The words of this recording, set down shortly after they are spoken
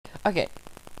Okay.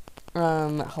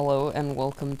 Hello and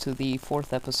welcome to the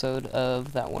 4th episode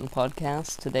of That One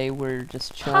Podcast. Today we're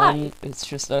just chilling. Hi. It's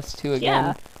just us two again.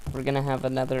 Yeah. We're gonna have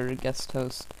another guest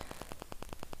host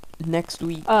next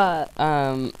week.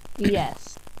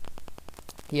 Yes.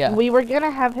 Yeah. We were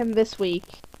gonna have him this week,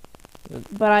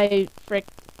 but I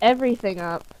fricked everything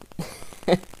up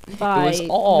by It was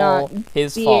all not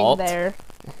his being fault. there.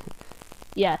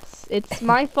 Yes, it's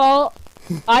my fault.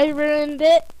 I ruined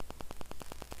it.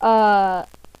 I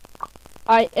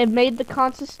made the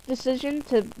conscious decision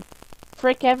to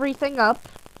frick everything up.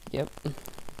 Yep.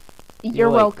 You're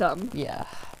like- welcome. Yeah.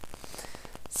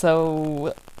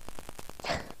 So,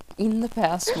 in the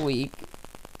past week,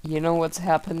 you know what's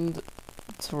happened?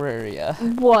 Terraria.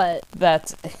 What?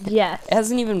 That Yes. it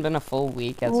hasn't even been a full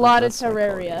week as Lot of of this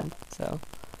Terraria. recording, so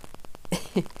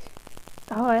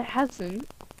Oh, it hasn't.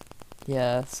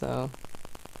 yeah, so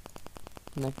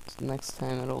next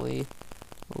time it'll be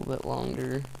a little bit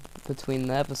longer between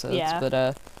the episodes, Yeah. but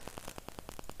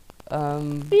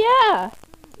Yeah.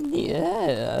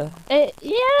 yeah.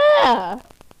 Yeah.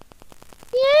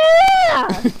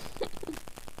 Yeah.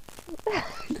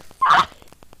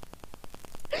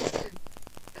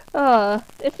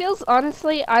 It feels,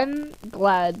 honestly, I'm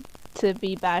glad to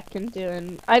be back and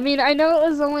doing. I mean, I know it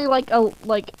was only like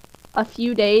a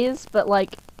few days, but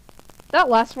like that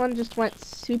last one just went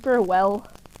super well.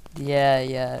 Yeah,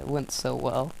 it went so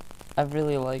well. I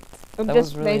really liked. It That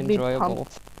just was really made me enjoyable.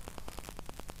 pumped.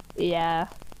 Yeah.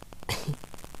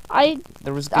 I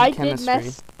There was good I did chemistry.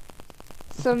 mess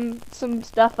some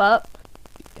stuff up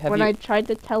Have when you? I tried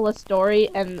to tell a story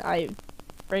and I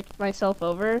fricked myself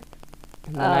over.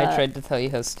 And then I uh, tried to tell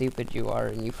you how stupid you are,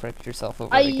 and you fricked yourself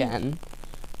over I- again.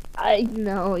 I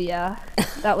know, yeah.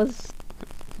 That was.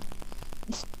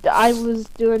 I was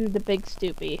doing the big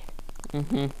stoopy.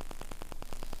 Mhm.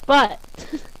 But,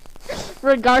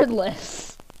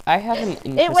 regardless, I have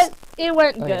an it went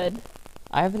Oh, yeah. good.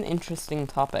 I have an interesting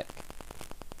topic.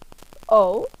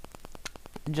 Oh.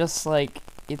 Just like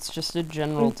it's just a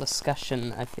general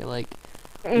discussion. I feel like.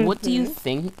 What do you Mhm.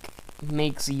 think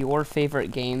makes your favorite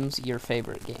games your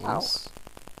favorite games?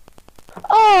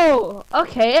 Oh,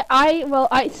 okay.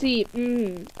 I see.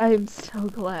 I'm so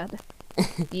glad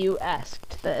you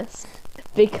asked this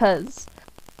because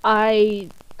I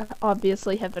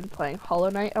obviously have been playing Hollow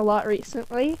Knight a lot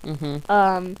recently.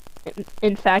 Mhm.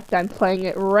 In fact, I'm playing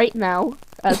it right now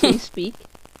as we speak.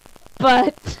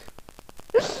 But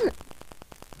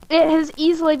it has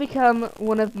easily become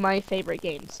one of my favorite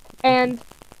games. And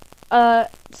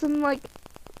some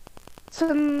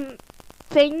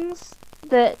things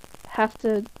that have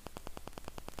to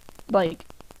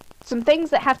some things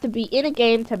that have to be in a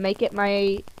game to make it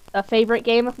a favorite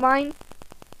game of mine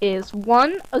is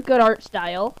one, a good art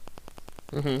style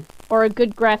Mhm. or a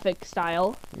good graphic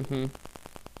style. Mhm.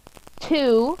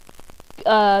 Two,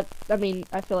 I mean,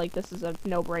 I feel like this is a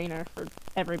no-brainer for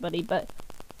everybody, but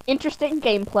interesting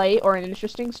gameplay or an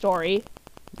interesting story.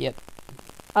 Yep.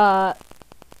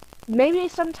 Maybe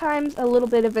sometimes a little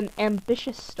bit of an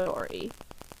ambitious story.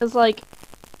 Cause like,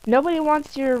 nobody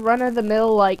wants your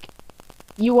run-of-the-mill, like,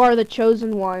 you are the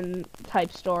chosen one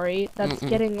type story. That's Mm-mm.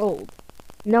 getting old.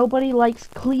 Nobody likes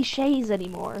cliches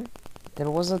anymore. There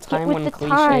was a time with when the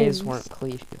cliches times. weren't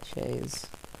cliches.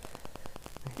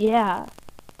 Yeah.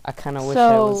 I kind of wish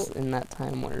I was So- in that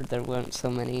time where there weren't so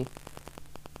many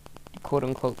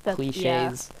quote-unquote Yeah.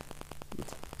 cliches.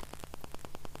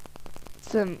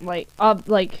 Some, like,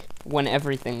 When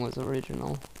everything was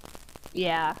original.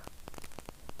 yeah.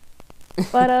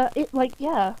 But, it, like,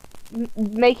 yeah.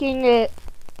 Making it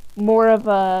more of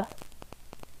an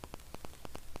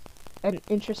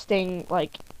interesting,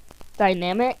 like,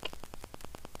 dynamic.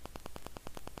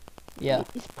 Yeah.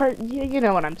 You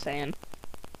know what I'm saying.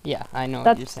 Yeah, I know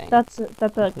what you're saying. That's a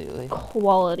Completely.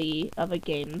 quality of a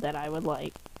game that I would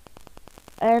like.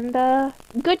 And,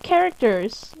 good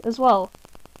characters as well.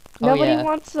 Oh, Nobody yeah.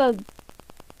 wants a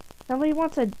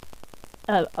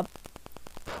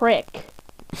prick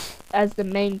as the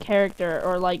main character,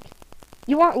 or like,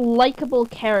 you want likable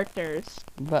characters.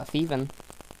 But Thievin.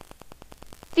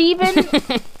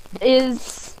 Thievin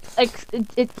is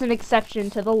it's an exception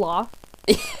to the law.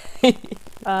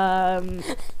 Thievin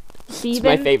It's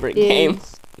my favorite game.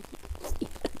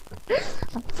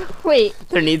 Wait,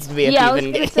 There needs to be a yeah, I was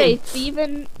Thievin gonna game. say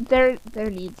Thievin. There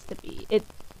needs to be it.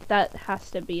 That has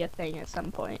to be a thing at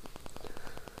some point.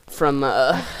 From,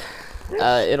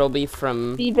 it'll be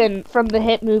from Thievin from the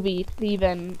hit movie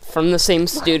Thievin. the same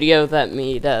studio that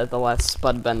made, the last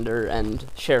Spudbender and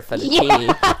Sheriff Fettuccine.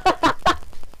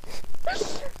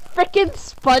 Frickin'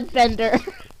 Spudbender.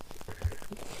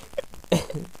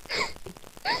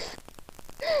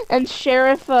 And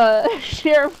Sheriff, what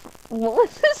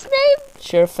was his name?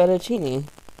 Sheriff Fettuccine.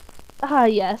 Ah,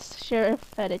 yes, Sheriff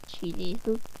Fettuccine.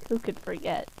 Who could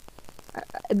forget?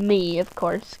 Me, of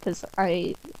course, because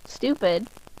I stupid.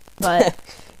 But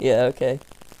Yeah, okay.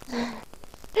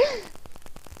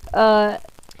 uh,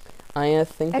 I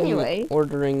think Anyway. I'm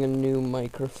ordering a new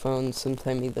microphone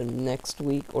sometime either next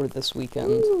week or this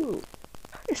weekend. ooh,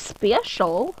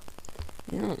 special.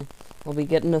 Yeah. I'll be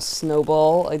getting a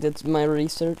snowball. I did my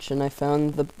research and I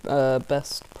found the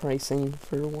best pricing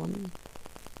for one.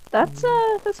 That's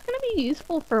gonna be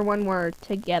useful for when we're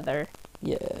together.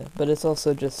 Yeah, but it's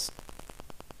also just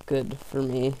good for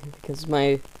me because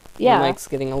my Yeah, mic's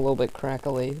getting a little bit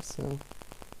crackly, so.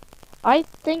 I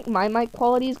think my mic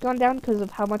quality's gone down because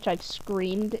of how much I've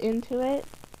screamed into it.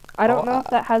 I don't know if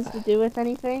that has to do with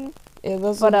anything. It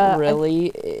doesn't But,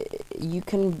 really. You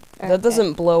can. That Okay.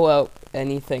 doesn't blow out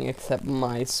anything except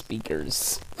my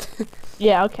speakers.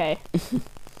 Yeah, okay.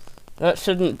 That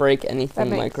shouldn't break anything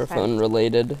makes microphone sense.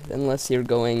 related unless you're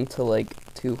going to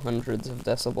like 200s of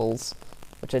decibels,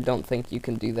 which I don't think you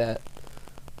can do that.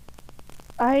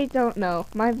 I don't know.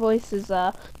 My voice is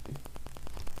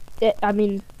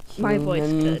my voice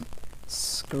Human good.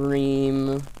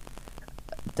 Scream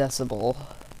decibel.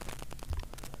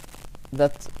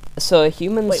 That's so a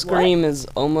human Wait, scream is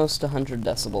almost 100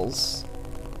 decibels.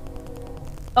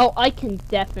 Oh, I can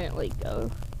definitely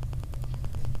go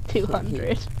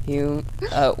 200.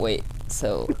 Wait.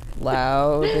 So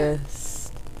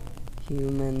loudest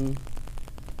human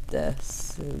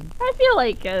decibel. I feel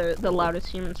like the loudest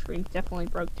human scream definitely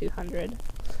broke 200.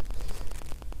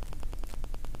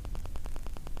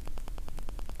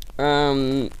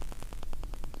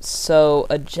 So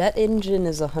a jet engine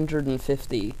is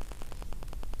 150.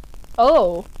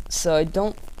 Oh, So I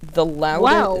don't. The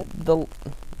loudest. wow.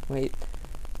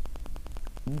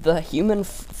 The human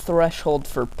threshold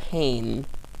for pain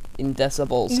in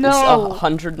decibels is No.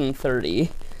 130.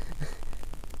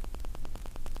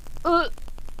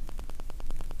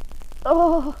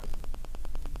 Oh.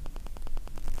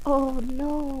 Oh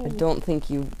no. I don't think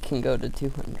you can go to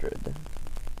 200.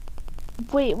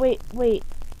 Wait.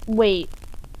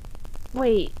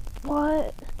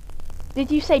 What?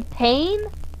 Did you say pain?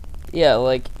 Yeah,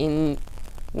 like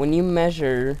when you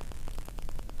measure,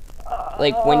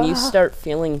 like when you start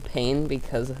feeling pain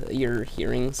because you're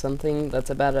hearing something, that's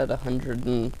about at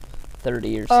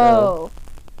 130 or so.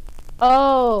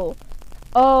 Oh.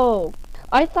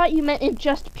 I thought you meant in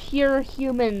just pure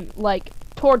human like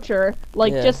torture,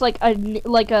 like Yeah. just like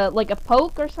a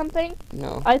poke or something.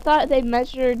 No. I thought they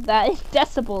measured that in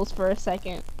decibels for a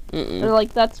second. Or Mm-mm.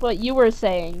 like that's what you were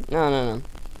saying. No.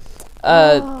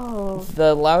 Oh.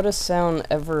 The loudest sound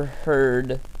ever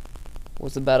heard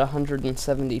was about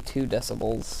 172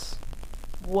 decibels.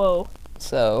 Whoa.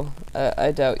 So,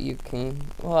 I doubt you can.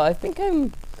 Well, I think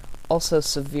I'm also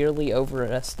severely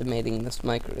overestimating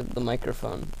the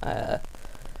microphone.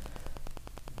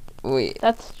 Wait,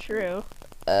 That's true.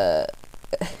 I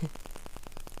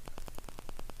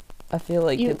feel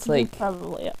like it's You like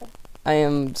probably are. I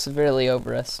am severely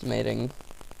overestimating.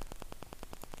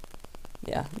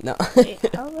 Yeah, no. Wait,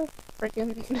 how the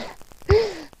freaking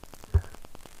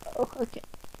Oh, okay.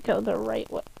 Go the right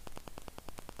way.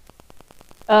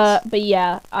 But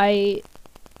yeah, I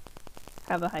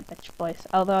have a high-pitched voice,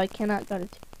 although I cannot go to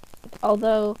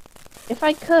although, if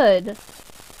I could,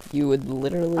 You would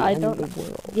literally I end don't- the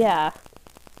world. yeah,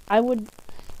 I would,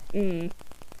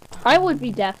 I would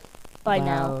be deaf by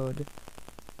now. Loud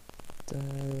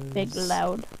Big does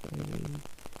loud,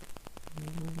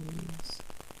 humans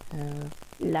have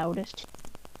loudest,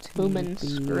 to human be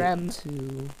scream.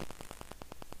 to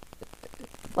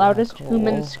loudest black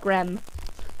human hole? scream.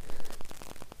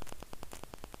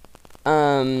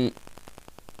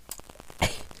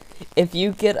 If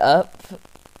you get up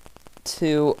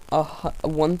to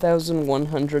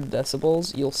 1,100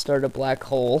 decibels, you'll start a black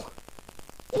hole.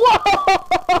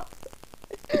 Whoa!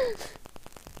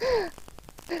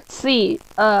 See,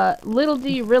 little do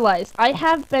you realize, I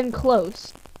have been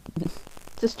close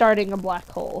to starting a black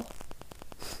hole.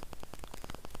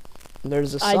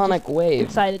 There's a I sonic wave.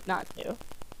 Decided not to.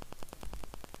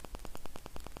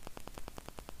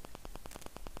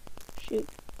 Shoot.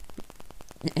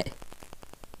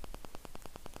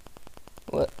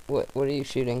 What are you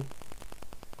shooting?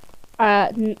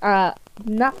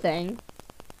 Nothing.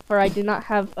 For I do not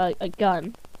have a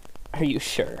gun. Are you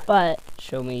sure? But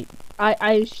Show me.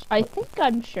 I think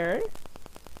I'm sure.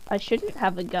 I shouldn't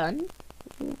have a gun.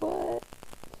 What?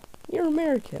 You're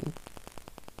American.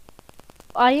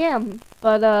 I am,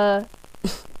 but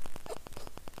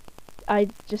I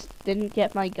just didn't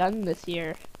get my gun this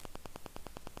year.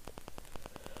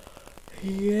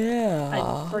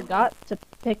 Yeah. I forgot to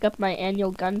pick up my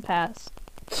annual gun pass.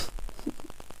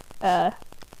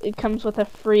 It comes with a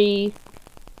free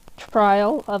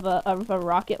trial of a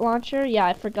rocket launcher. Yeah,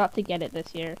 I forgot to get it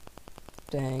this year.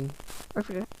 Dang.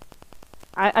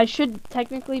 I should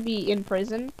technically be in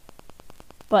prison,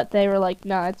 but they were like,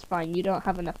 "No, it's fine. You don't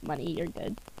have enough money. You're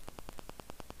good."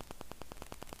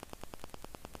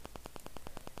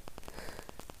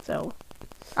 So,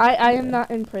 I am not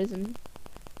in prison,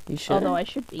 You should. although I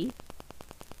should be.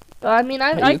 I mean,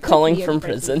 I Are you could calling be in from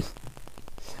prison?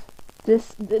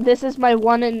 This is my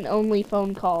one and only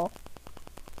phone call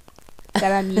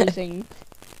that I'm using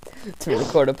To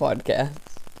record a podcast.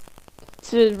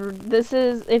 This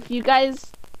is, if you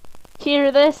guys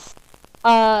hear this,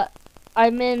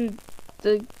 I'm in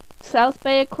the South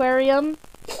Bay Aquarium.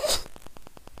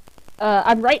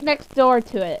 I'm right next door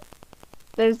to it.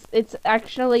 It's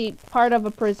actually part of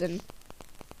a prison.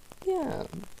 Yeah.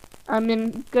 I'm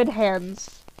in good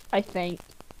hands, I think.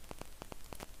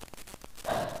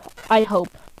 I hope.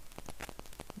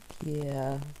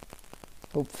 Yeah.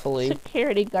 Hopefully.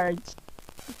 Security guards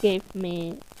gave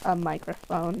me a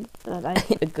microphone that I...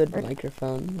 A good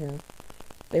microphone, yeah.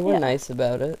 They were Yeah. nice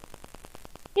about it.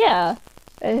 Yeah.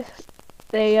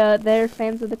 They're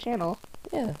fans of the channel.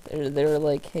 Yeah, they were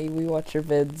like, hey, we watch your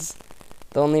vids.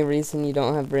 The only reason you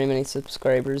don't have very many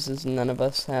subscribers is none of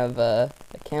us have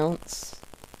accounts.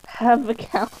 Have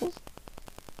accounts.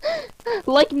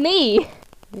 Like me!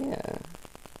 Yeah.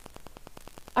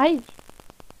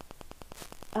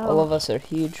 Oh, All of us are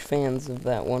huge fans of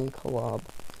that one collab.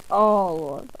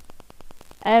 all of them.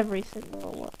 Every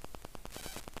single one.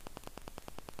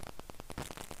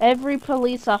 Every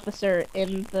police officer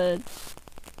in the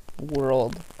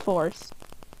World. force.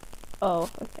 Oh,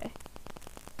 okay.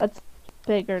 That's a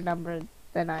bigger number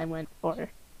than I went for.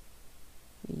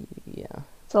 Yeah.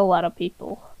 It's a lot of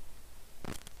people.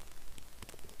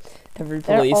 Every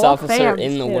They're police all officer fans,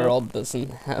 in the too. world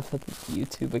doesn't have a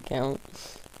YouTube account.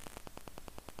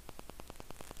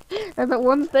 And the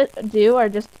ones that do are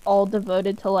just all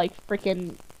devoted to, like,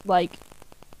 freaking, like,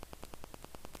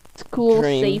 school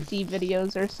Dream. safety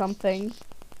videos or something.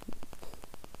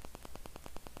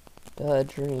 The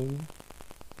dream.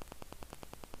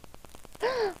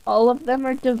 All of them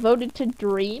are devoted to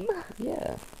Dream?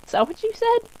 Yeah. Is that what you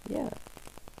said? Yeah.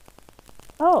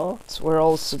 Oh. That's where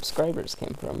all subscribers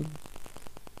came from.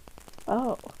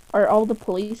 Oh. Are all the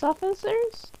police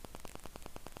officers?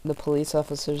 The police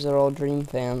officers are all Dream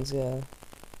fans, yeah.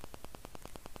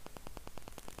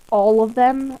 All of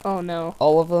them? Oh no.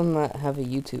 All of them that have a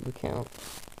YouTube account.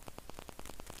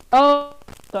 Oh.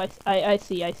 So I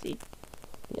see.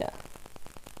 Yeah.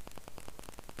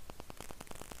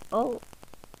 Oh.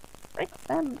 Frick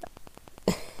them.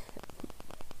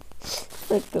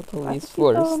 Frick the police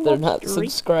people force. on They're the not street.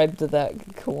 subscribed to that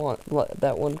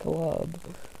that one collab.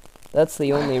 That's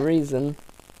the only reason.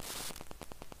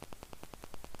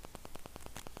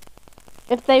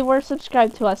 If they were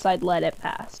subscribed to us, I'd let it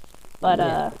pass. But,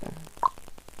 Yeah.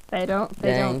 they don't.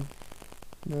 Dang.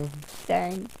 No.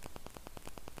 Dang.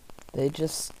 They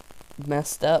just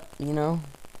messed up, you know?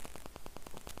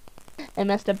 They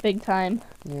messed up big time.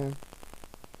 Yeah.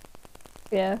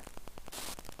 Yeah.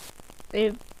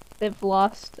 They've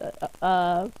lost,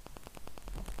 they've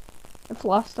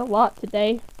lost a lot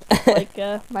today. Like,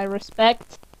 my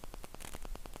respect.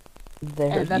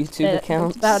 Their And that's YouTube it.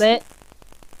 accounts. That's about it.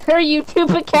 Their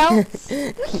YouTube accounts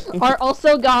are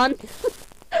also gone.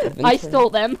 I stole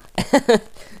them.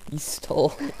 You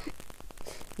stole.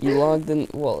 You logged in.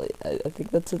 Well, I think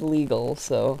that's illegal,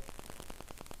 so.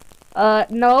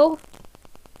 No.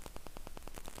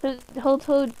 Who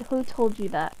told you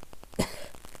that?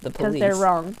 The Because police. they're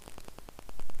wrong.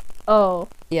 Oh,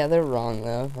 Yeah, they're wrong,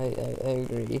 though. I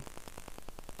agree.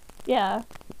 yeah.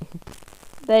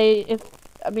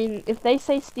 If they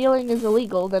say stealing is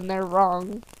illegal, then they're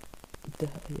wrong. Duh,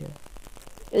 yeah.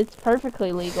 It's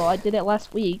perfectly legal. I did it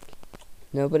last week.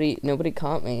 Nobody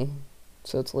caught me,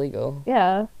 so it's legal.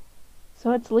 Yeah.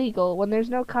 So it's legal. When there's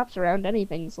no cops around,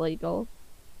 anything's legal.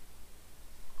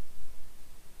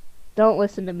 Don't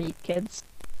listen to me, kids.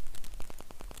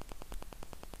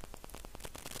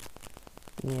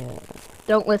 Yeah.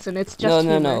 Don't listen. It's just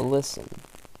No, humor. listen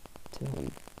to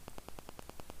him.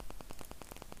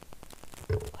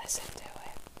 Listen to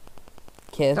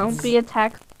it. Kids. Don't be a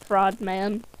tax fraud,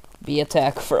 man. Be a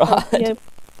tack fraud. Don't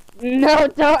be a- No,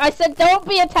 don't. I said don't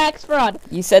be a tax fraud.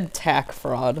 You said tack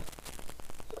fraud.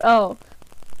 Oh.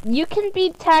 You can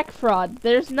be tax fraud.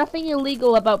 There's nothing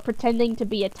illegal about pretending to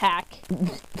be a tack.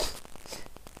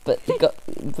 But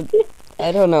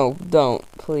I don't know. Don't,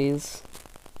 please.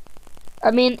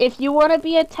 I mean, if you want to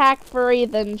be a tax furry,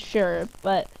 then sure,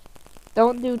 but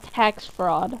don't do tax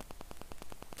fraud.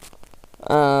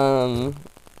 I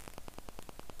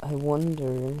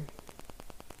wonder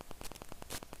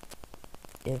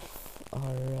if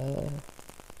our,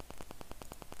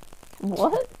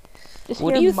 What? Just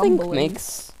what hear do you think mumbling.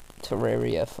 makes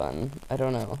Terraria fun? I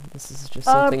don't know. This is just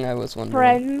something I was wondering.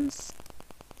 Friends.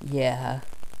 Yeah.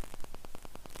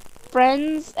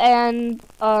 Friends and,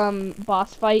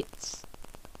 boss fights.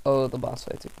 Oh, the boss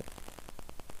fights are good.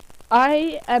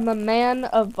 I am a man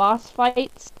of boss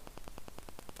fights.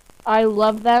 I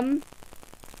love them.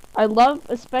 I love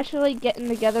especially getting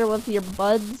together with your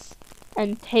buds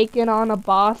and taking on a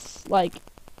boss like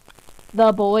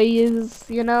the boys,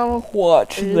 you know?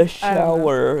 Watch It the is- I don't know.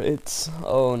 shower. It's,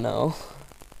 oh no.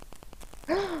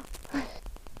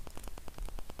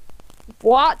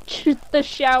 Watch the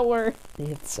shower.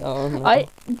 It's, oh no. What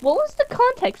was the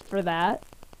context for that?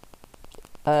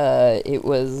 It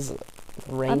was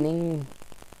raining.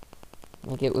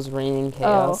 Like, it was raining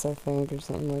chaos, I think, or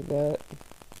something like that.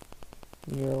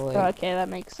 You're like, Okay, that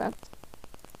makes sense.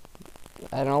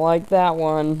 I don't like that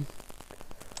one.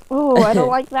 Oh, I don't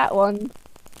like that one.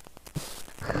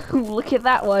 Look at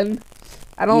that one.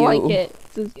 I don't like Ew. it.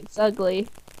 It's ugly.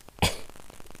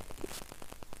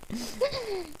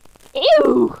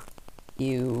 Ew!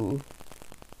 Ew.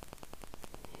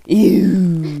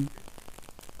 Ew.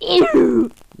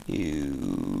 Ew!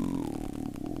 Ew.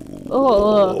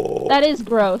 Oh, that is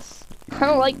gross. I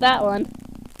don't like that one.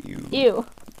 Ew. Ew.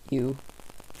 Ew.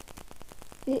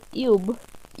 Ew.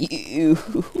 Ew.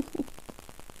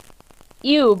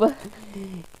 Ew.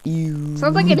 Ew.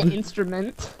 Sounds like an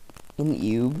instrument. An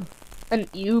eub. An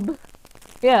eub.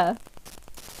 Yeah,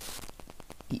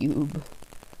 Eub.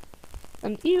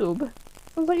 an eub.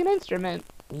 Sounds like an instrument.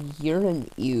 You're an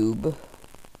eub.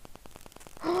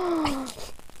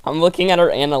 I'm looking at our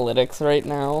analytics right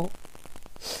now.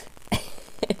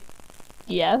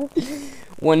 Yeah.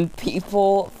 When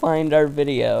people find our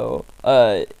video,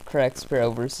 Crack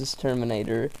Sparrow versus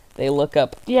Terminator, they look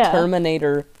up Yeah.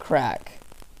 Terminator Crack.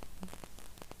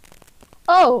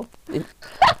 Oh.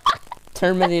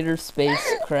 Terminator space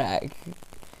Crack.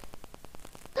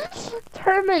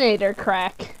 Terminator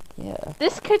crack. Yeah,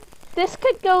 This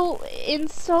could go in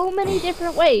so many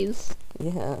different ways.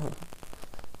 yeah.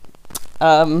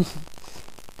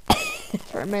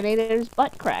 Terminator's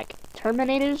butt crack.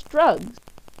 Terminator's drugs.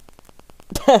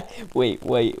 Wait,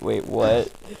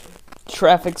 what?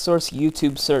 Traffic source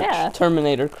YouTube search, Yeah.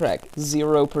 Terminator Crack,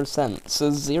 0%.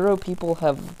 So 0 people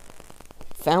have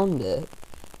found it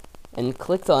and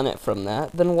clicked on it from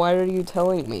that. Then why are you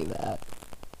telling me that?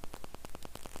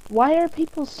 Why are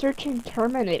people searching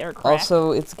Terminator crack?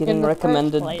 Also, it's getting the first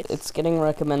recommended. place. It's getting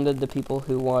recommended to people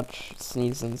who watch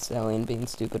Sneeze and Stallion being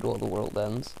stupid while the world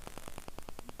ends.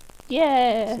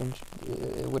 Yeah.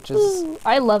 Which is, Ooh,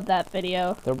 I love that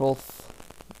video. they're both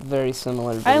very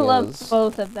similar videos. I love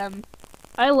both of them.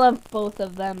 I love both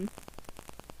of them.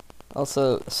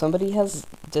 Also, somebody has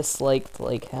disliked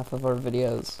like half of our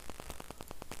videos.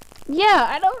 Yeah,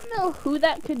 I don't know who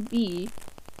that could be.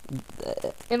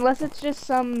 Unless it's just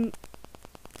some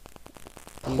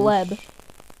pleb.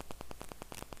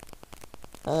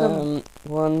 Some-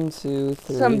 1, 2,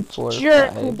 3, some 4,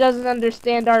 jerk who 5. doesn't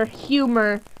understand our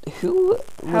humor. Who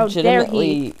How dare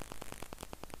he.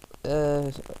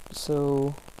 legitimately?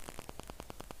 So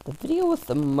the video with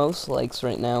the most likes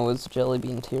right now is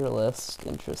Jellybean tier list.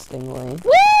 Interestingly,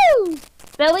 Woo!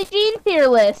 Belly Jean tier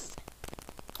list.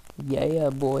 yeah,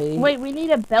 boy. Wait, we need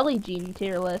a Belly Jean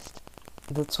tier list.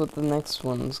 That's what the next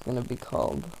one's gonna be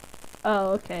called.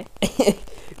 Oh, okay.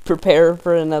 Prepare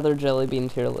for another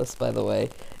Jellybean tier list, by the way.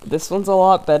 This one's a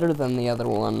lot better than the other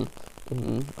one,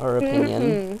 in our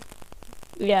opinion.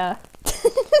 Yeah.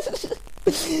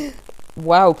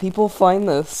 Wow, people find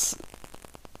this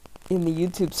in the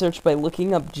YouTube search by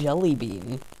looking up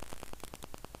Jellybean.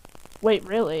 Wait,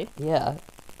 really? Yeah.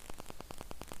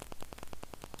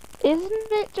 Isn't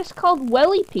it just called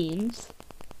Welly Peens?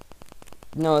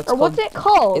 No, it's Or called, what's it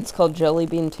called? It's called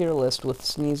Jellybean tier list with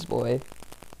Sneeze Boy.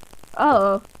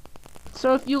 Oh.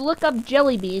 So if you look up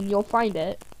Jellybean, you'll find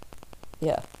it.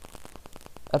 Yeah.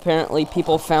 Apparently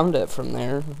people found it from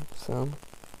there, so.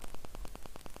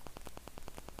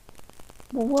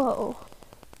 Whoa.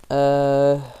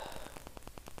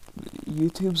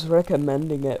 YouTube's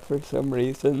recommending it for some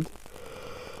reason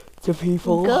to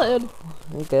people. Good.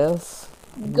 I guess.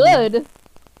 Good.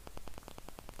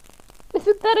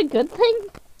 Isn't that a good thing?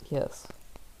 Yes.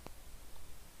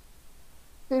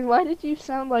 Then why did you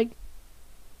sound like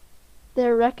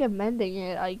they're recommending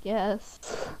it, I guess?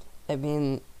 I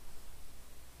mean,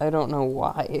 I don't know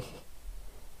why.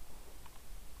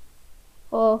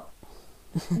 Well,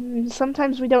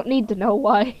 sometimes we don't need to know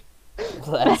why.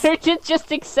 That's, Better to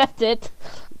just accept it.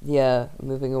 yeah,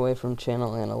 moving away from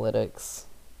channel analytics.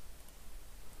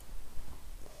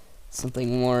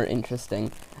 Something more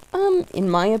interesting. In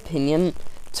my opinion,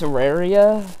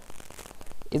 Terraria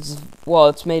is, well,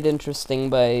 it's made interesting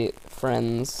by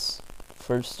friends,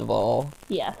 first of all.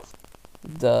 Yes.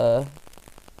 Duh.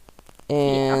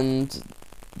 And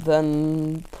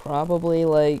then probably,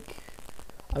 like,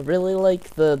 I really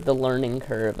like the learning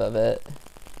curve of it.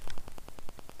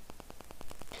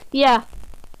 Yeah.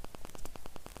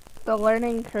 The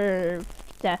learning curve,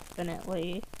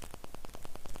 definitely.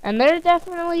 And there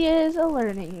definitely is a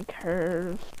learning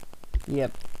curve.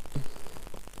 Yep.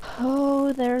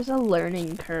 Oh, there's a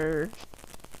learning curve.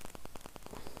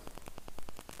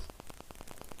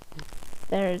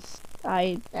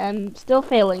 I am still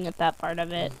failing at that part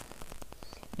of it.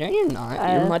 No, you're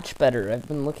not. You're much better. I've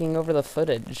been looking over the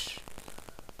footage.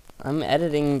 I'm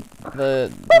editing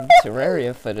the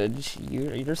Terraria footage.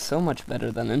 You're so much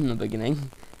better than in the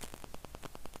beginning.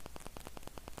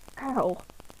 Ow.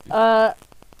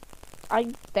 I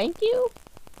thank you?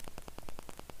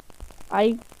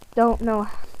 I don't know.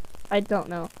 I don't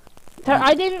know.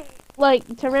 I didn't, like,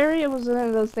 Terraria was one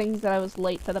of those things that I was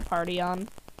late to the party on.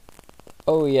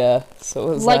 Oh yeah, so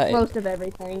was like I. most of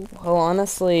everything. Well,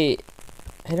 honestly,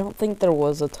 I don't think there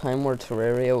was a time where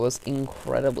Terraria was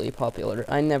incredibly popular.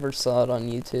 I never saw it on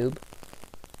YouTube.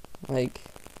 Like,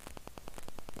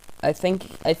 I think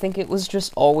it was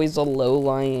just always a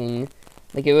low-lying,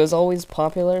 like, it was always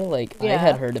popular. Like, I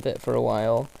had heard of it for a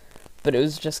while, but it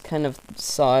was just kind of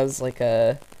saw as like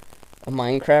a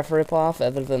Minecraft ripoff,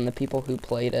 other than the people who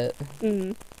played it.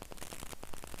 Mm.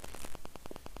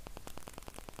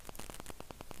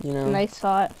 You know? And I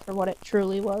saw it for what it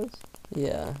truly was.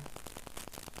 Yeah.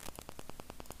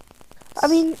 I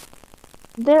mean,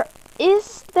 there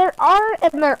are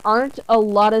and there aren't a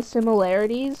lot of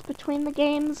similarities between the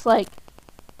games. Like,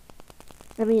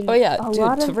 I mean, oh yeah, dude,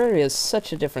 lot of... Terraria is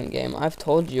such a different game. I've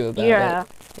told you about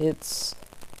it.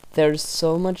 There's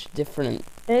so much different.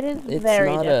 It is it's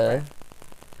very not different.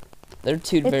 They're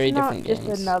two very different games. It's not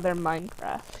just another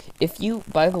Minecraft. If you,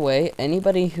 by the way,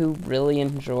 anybody who really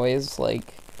enjoys,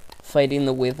 like, fighting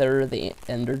the Wither, the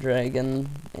Ender Dragon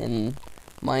in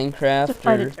Minecraft, to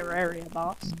fight a Terraria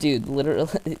boss. Dude, literally,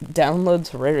 download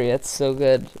Terraria. It's so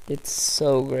good. It's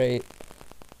so great.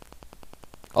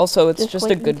 Also, it's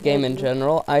just a good game in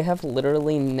general. I have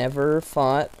literally never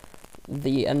fought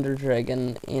the Ender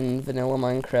Dragon in vanilla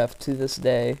Minecraft to this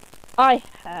day. I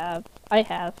have.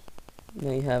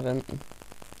 No, you haven't.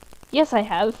 Yes, I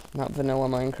have. Not vanilla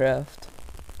Minecraft.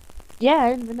 Yeah,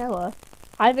 in vanilla.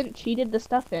 I haven't cheated the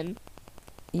stuff in.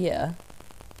 Yeah.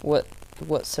 What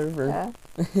server? Yeah.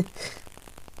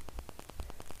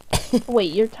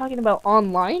 Wait, you're talking about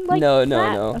online? Like no.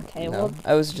 Okay, no. well,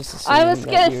 I was just assuming I was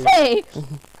gonna say.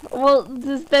 Well,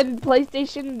 does then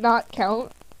PlayStation not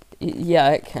count? Yeah,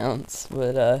 it counts,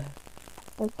 but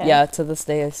okay. yeah, to this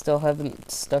day I still haven't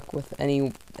stuck with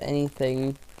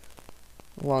anything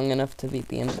long enough to beat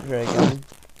the Ender Dragon.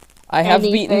 I have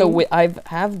beaten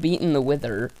the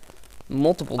Wither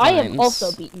multiple times. I have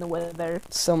also beaten the Wither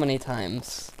so many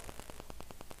times.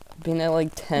 I've been at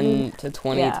like 10 to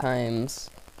 20 times.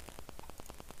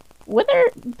 Wither,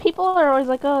 people are always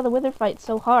like, "Oh, the Wither fight's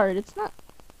so hard." It's not.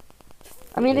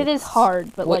 I mean, it is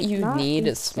hard, but what like, you not need insane.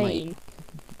 is Smite.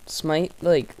 Smite,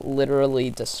 like, literally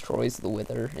destroys the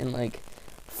Wither in, like,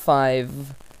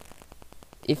 5...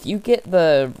 If you get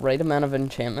the right amount of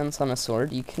enchantments on a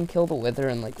sword, you can kill the Wither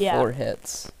in, like, 4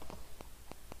 hits.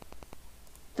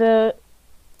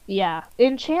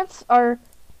 Enchants are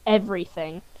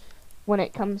everything when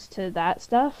it comes to that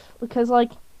stuff. Because,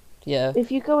 like,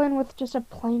 if you go in with just a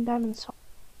plain diamond sword,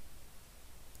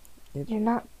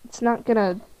 it's not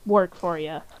gonna work for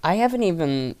you.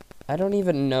 I don't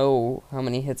even know how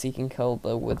many hits you can kill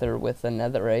the Wither with a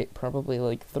netherite. Probably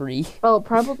like 3. Oh,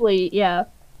 probably, yeah.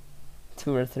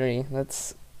 2 or 3.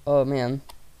 That's... Oh, man.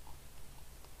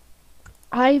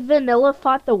 I vanilla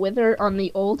fought the Wither on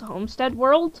the old Homestead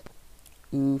world.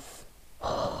 Oof.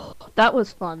 That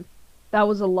was fun. That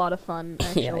was a lot of fun,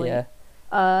 actually.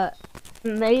 Yeah.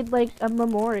 Made, like, a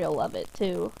memorial of it,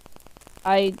 too.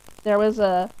 I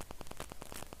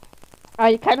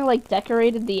kind of, like,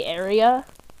 decorated the area.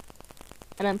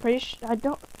 And I'm pretty sure...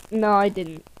 No, I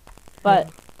didn't. But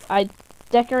I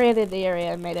decorated the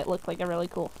area and made it look like a really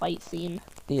cool fight scene.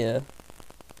 Yeah.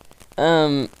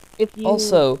 If you...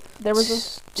 Also, there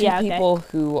was two people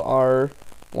who are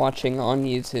watching on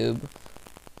YouTube,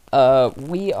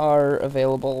 we are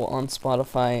available on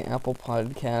Spotify, Apple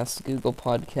Podcasts, Google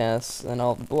Podcasts, and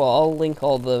I'll link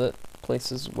all the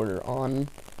places we're on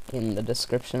in the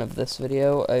description of this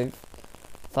video. I've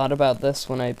thought about this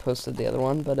when I posted the other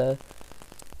one, but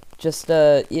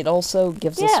it also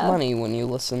gives us money when you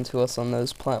listen to us on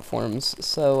those platforms.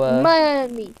 So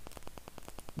money.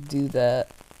 Do that.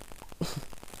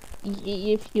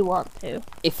 If you want to.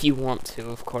 If you want to,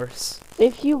 of course.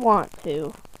 If you want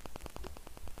to.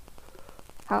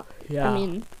 Yeah. I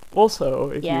mean, also,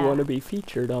 if yeah. you want to be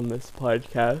featured on this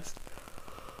podcast,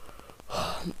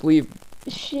 we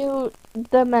shoot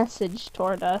the message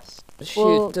toward us.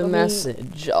 Shoot the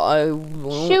message. I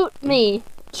won't. Shoot me.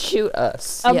 Shoot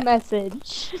us. A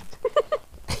message.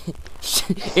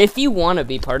 If you want to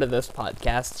be part of this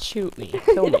podcast, shoot me.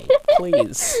 Kill me,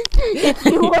 please. If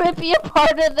you want to be a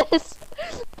part of this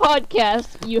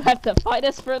podcast, you have to fight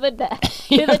us for the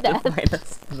death. You have to fight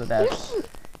us for the death.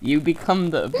 You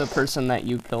become the person that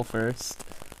you kill first.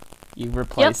 You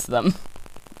replace them.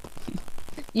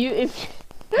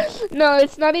 No,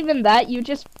 it's not even that. You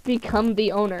just become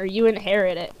the owner. You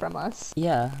inherit it from us.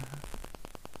 Yeah.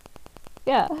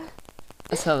 Yeah.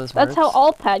 That's how this works. That's how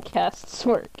all podcasts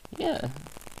work. Yeah.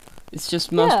 It's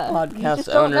just most podcast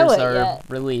don't know owners it are yet.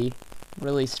 really,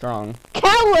 really strong.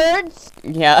 Cowards!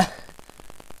 Yeah.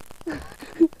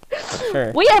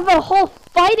 Sure. We have a whole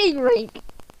fighting rink.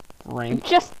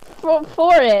 Just for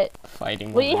it.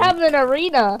 Fighting We rink. have an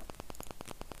arena.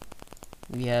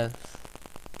 Yes.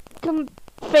 Come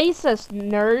face us,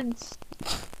 nerds.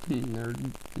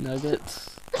 Nerd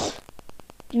nuggets.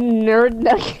 Nerd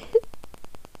nuggets.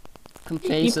 Come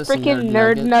face You us, freaking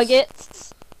nerd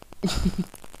nuggets.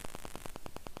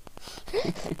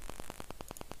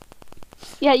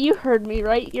 Yeah, you heard me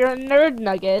right. You're a nerd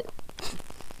nugget.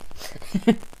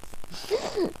 If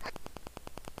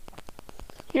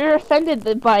you're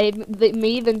offended by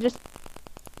me, then just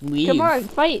Leave. come on,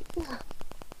 fight.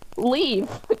 Leave.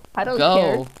 I don't Go.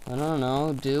 care. I don't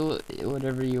know. Do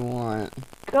whatever you want.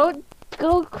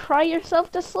 Go cry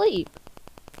yourself to sleep.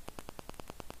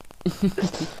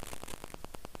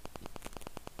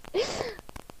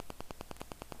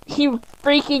 You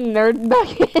freaking nerd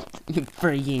nugget. You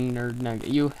freaking nerd nugget.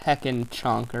 You heckin'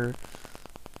 chonker.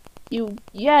 You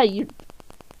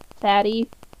fatty.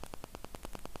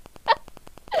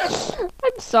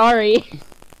 I'm sorry.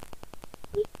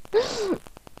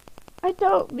 I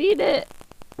don't mean it.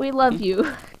 We love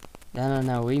you.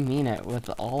 No, we mean it with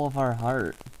all of our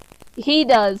heart. He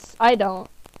does. I don't.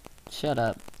 Shut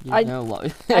up. You I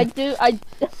do.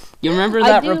 You remember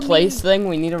that replace thing?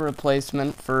 We need a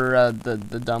replacement for the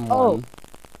dumb one.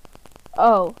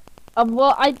 Oh.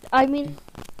 Well, I mean,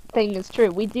 thing is true.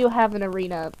 We do have an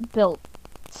arena built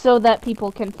so that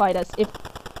people can fight us if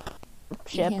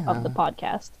of the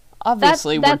podcast.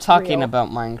 Obviously, we're that's talking real. about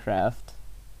Minecraft.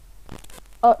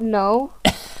 Oh, no.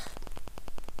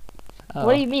 Oh.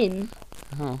 What do you mean?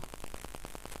 Oh.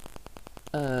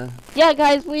 Yeah,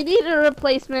 guys, we need a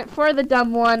replacement for the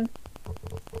dumb one.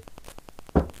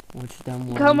 Which dumb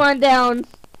one? Come on down.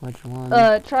 Which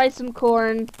one? Try some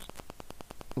corn.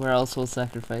 Where else will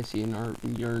sacrifice you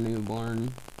your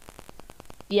newborn?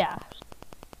 Yeah.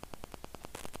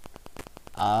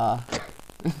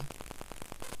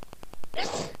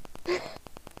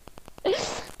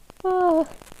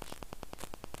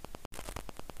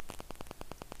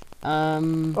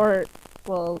 Or,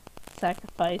 well,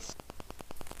 sacrifice.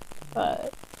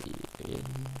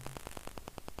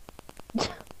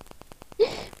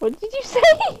 What did you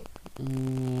say?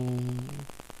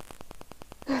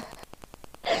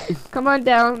 Come on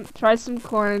down, try some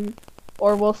corn,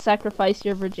 or we'll sacrifice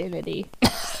your virginity.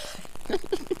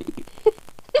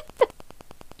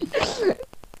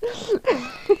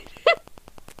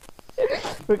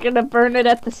 We're gonna burn it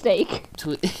at the stake.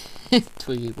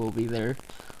 Twiggy will be there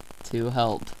to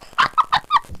help.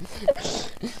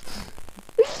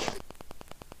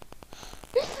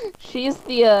 She's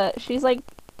like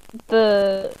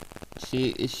the...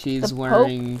 She's the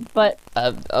wearing Pope, but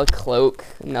a cloak,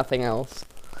 nothing else.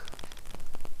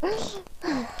 She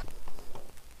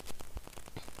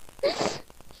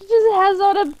just has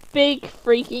on a big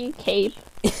freaking cape.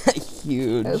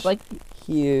 Huge. It's like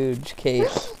huge cape.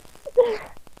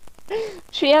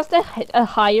 She has to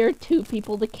hire 2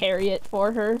 people to carry it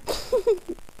for her.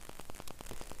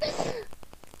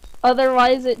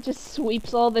 Otherwise, it just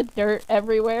sweeps all the dirt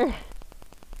everywhere.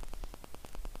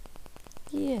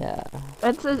 Yeah.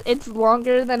 It's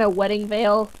longer than a wedding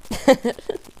veil.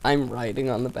 I'm riding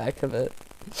on the back of it.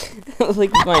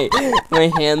 Like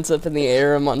my hands up in the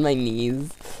air, I'm on my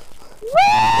knees.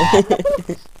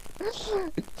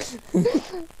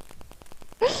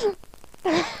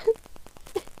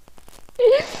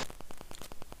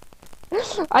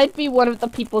 I'd be one of the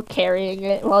people carrying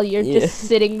it while you're Yeah. just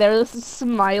sitting there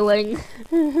smiling.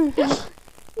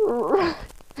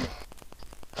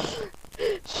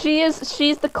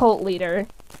 She's the cult leader.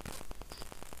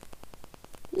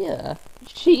 Yeah.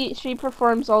 She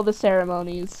performs all the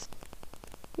ceremonies.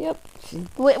 Yep.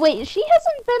 Wait, she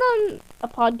hasn't been on a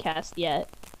podcast yet.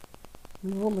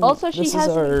 Also, she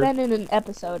hasn't been in an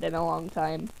episode in a long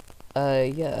time.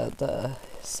 Yeah,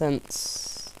 since...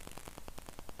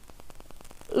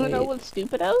 Uno Wait. with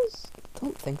Stupidos?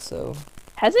 Don't think so.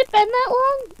 Has it been that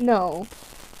long? No.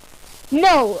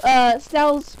 No,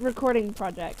 Sal's recording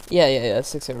project. Yeah,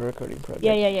 6-hour recording project.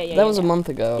 Yeah. That was a month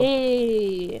ago.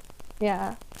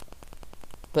 Yeah.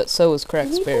 But so was Crack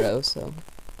Sparrow, so...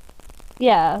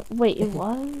 Yeah, wait, it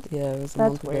was? Yeah, it was a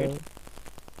That's month weird.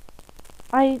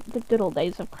 ago. The good old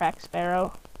days of Crack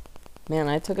Sparrow. Man,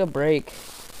 I took a break.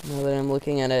 Now that I'm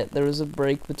looking at it, there was a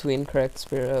break between Crack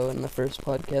Sparrow and the first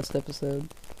podcast episode.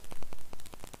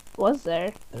 Was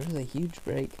there? There was a huge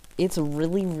break. It's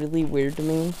really, really weird to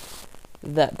me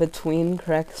that between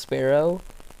Crack Sparrow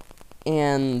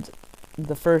and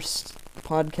the first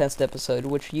podcast episode,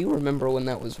 which you remember when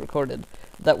that was recorded,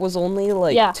 that was only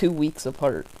like 2 weeks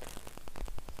apart.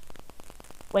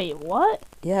 Wait, what?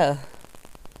 Yeah.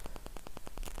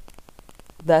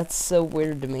 That's so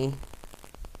weird to me.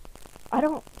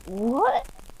 What?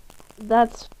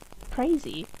 That's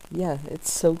crazy. Yeah,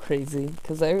 it's so crazy.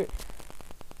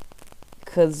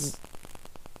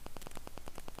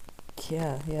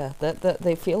 Yeah, that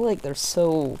they feel like they're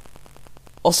so...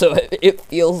 Also, it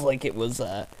feels like it was,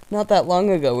 not that long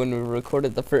ago when we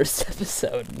recorded the first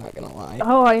episode, I'm not gonna lie.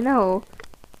 Oh, I know.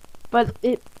 But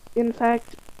it, in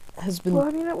fact... Has been... Well,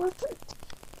 I mean, it wasn't...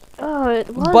 Oh, it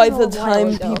was By a the while time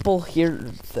ago. people hear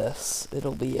this,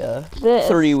 it'll be, This.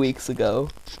 3 weeks ago.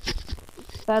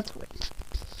 That's weird.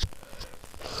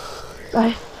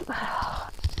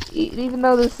 Even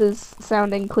though this is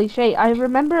sounding cliche, I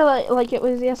remember like it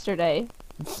was yesterday.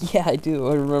 Yeah, I do.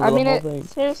 I remember I mean, the it whole thing.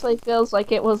 seriously feels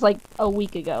like it was like a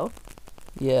week ago.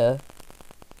 Yeah.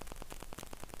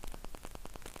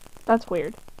 That's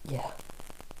weird. Yeah.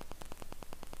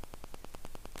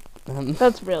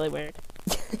 That's really weird.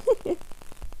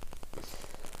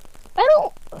 I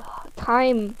don't...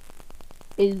 Time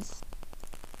is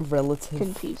Relative.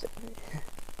 confusing.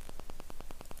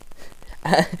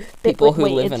 People who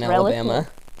wait, live it's in relative? Alabama.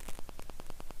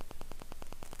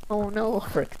 Oh no.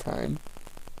 Frick time.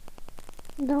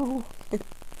 No.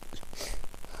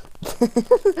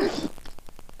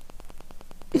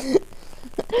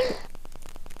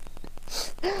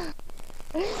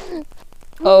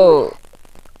 Oh.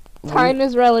 Time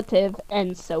is relative,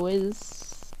 and so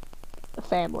is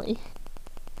family.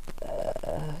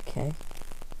 Okay.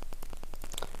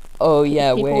 Oh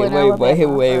yeah, People wait, in wait,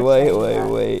 Alabama wait, are wait, saying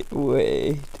wait, that.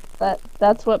 wait, wait.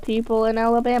 That's what people in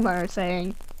Alabama are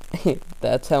saying.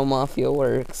 That's how Mafia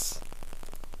works.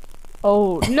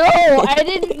 Oh no, I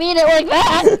didn't mean it like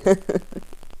that.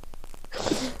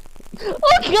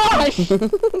 Oh gosh.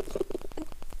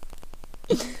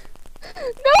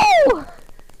 No.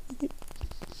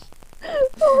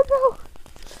 Oh no.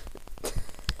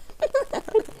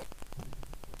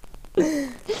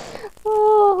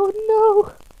 Oh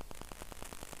no.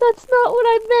 That's not what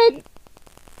I meant.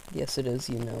 Yes, it is.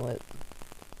 You know it.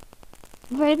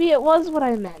 Maybe it was what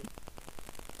I meant.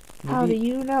 How do Maybe-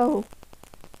 you know?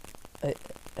 I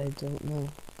don't know.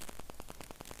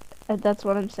 That's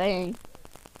what I'm saying.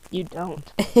 You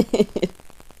don't.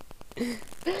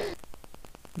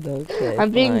 Okay.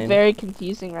 I'm being fine. very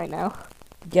confusing right now.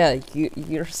 Yeah,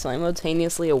 you're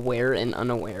simultaneously aware and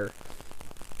unaware.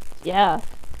 Yeah.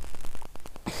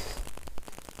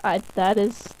 That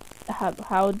is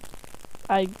how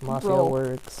I Mafia roll.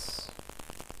 works.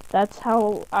 That's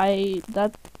how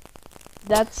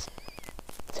that's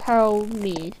how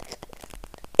me.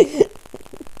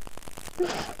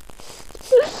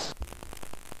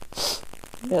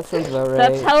 That sounds about right.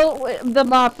 That's how the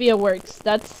mafia works.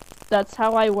 That's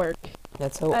how I work.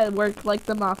 That's how I work like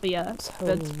the mafia.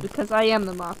 That's because I am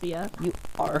the mafia. you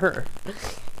are.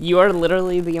 You are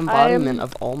literally the embodiment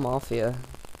of all mafia.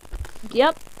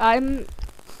 Yep, I'm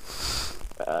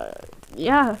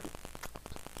yeah,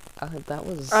 That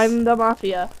was. I'm the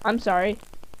mafia. I'm sorry.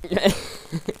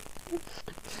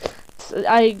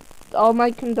 All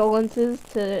my condolences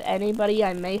to anybody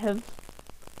I may have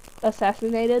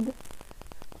assassinated.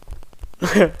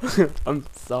 I'm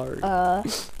sorry.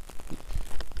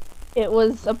 It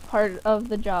was a part of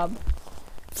the job.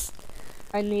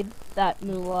 I need that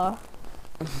moolah.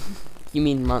 You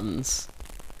mean muns?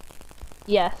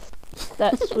 Yes,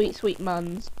 that sweet, sweet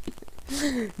muns.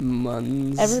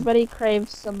 Muns. Everybody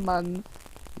craves some mun.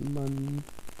 Mun.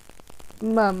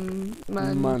 Mum.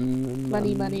 Money. Mummy.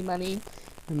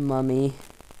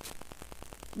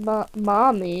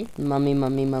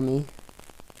 Mommy. Mummy.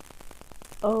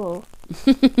 Oh.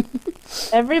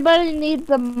 Everybody needs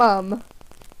a mum.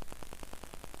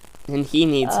 And he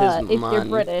needs his If you're mon.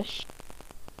 British.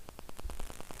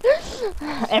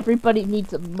 Everybody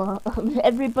needs a mom.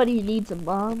 Everybody needs a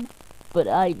mom, but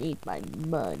I need my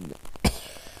mun.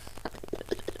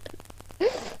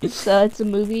 So it's a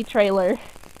movie trailer.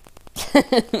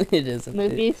 It is a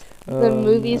Movies. Oh, The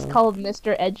movie's no. called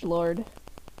Mr. Edgelord.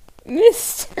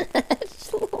 Mr.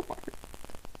 Edgelord.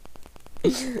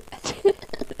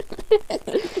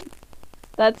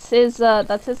 That's his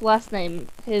last name.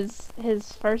 His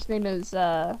first name is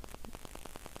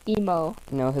Emo.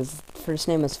 No, his first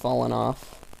name is Fallen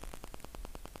Off.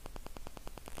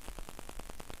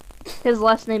 His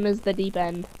last name is The Deep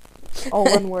End. All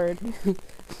one word.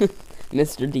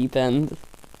 Mr. Deep End.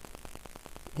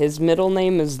 His middle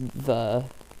name is Duh.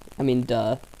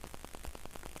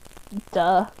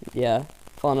 Duh. Yeah.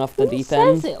 Fallen Off the Who Deep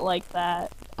says End. it like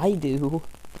that? I do.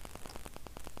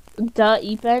 Duh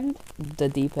Deep End? The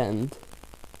Deep End.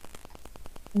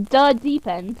 Duh Deep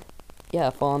End.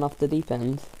 Yeah, Fallen Off the Deep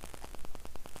End.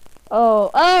 Oh,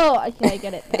 okay, I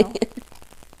get it now.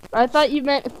 I thought you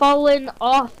meant fallen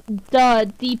off the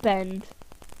deep end,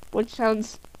 which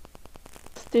sounds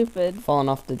stupid, Fallen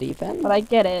Off the Deep End? but I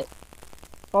get it.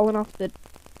 Fallen off the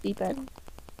deep end.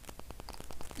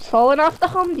 Fallen off the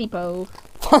Home Depot.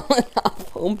 Fallen Off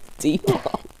Home Depot.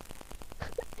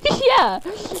 Yeah,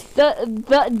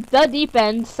 the deep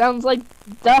end sounds like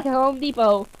the Home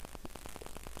Depot.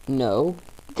 No.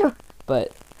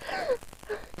 But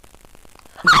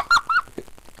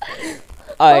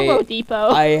Homo Depot.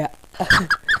 I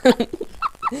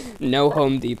no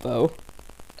Home Depot.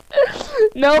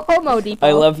 No Homo Depot.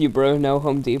 I love you, bro. No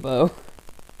Home Depot.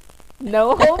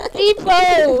 No Home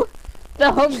Depot.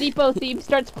 The Home Depot theme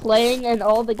starts playing, and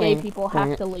all the gay people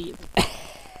have to leave.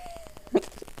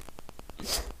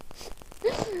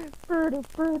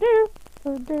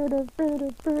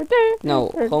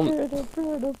 No,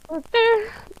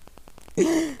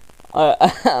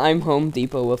 I'm Home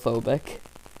Depot-ophobic.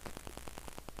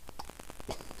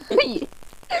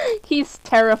 He's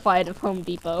terrified of Home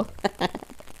Depot.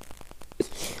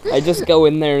 I just go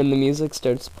in there and the music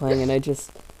starts playing, and I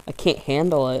can't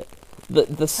handle it.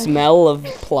 The smell of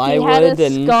plywood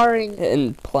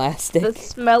and plastic. The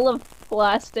smell of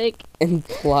plastic. And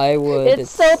plywood.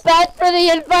 It's so bad for the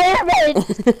environment.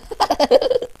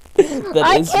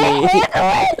 That is can't me.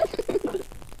 handle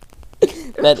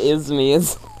it. That is me.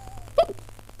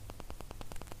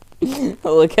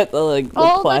 Look at the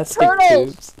plastic turtles.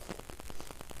 tubes.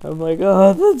 Oh my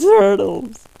god, the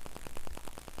turtles.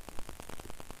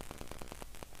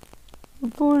 The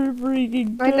poor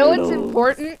freaking turtles.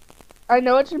 I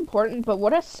know it's important, but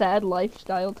what a sad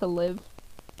lifestyle to live.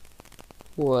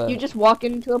 What? You just walk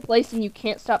into a place and you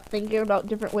can't stop thinking about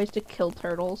different ways to kill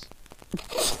turtles.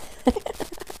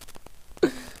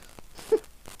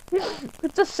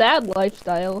 It's a sad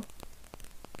lifestyle.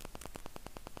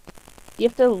 You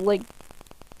have to,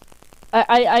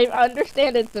 I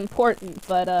understand it's important,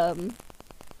 but,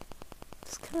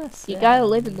 It's kinda sad. you gotta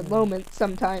live in the moment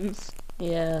sometimes.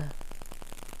 Yeah.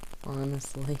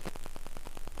 Honestly.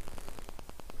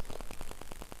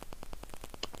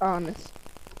 Honestly.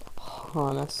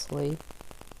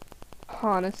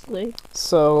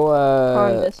 So,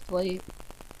 Honestly.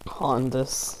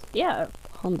 Hondas. Yeah.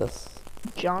 Hondas.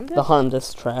 Jaundice? The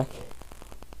Hondas track.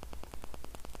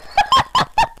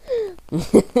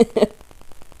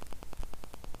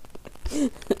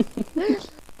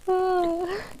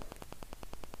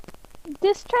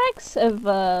 Diss tracks of,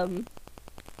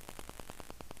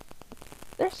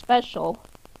 they're special.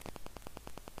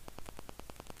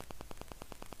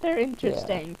 They're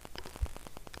interesting.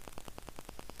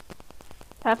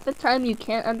 Half the time you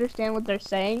can't understand what they're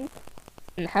saying,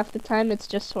 and half the time it's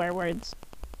just swear words.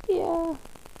 Yeah.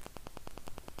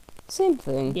 Same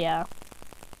thing. Yeah.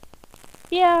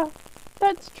 Yeah,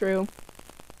 that's true.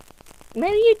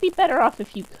 Maybe you'd be better off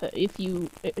if you could,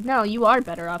 no, you are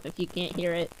better off if you can't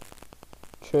hear it.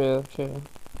 True.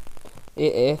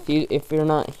 If you're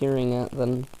not hearing it,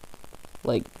 then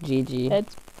GG.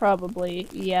 It's probably,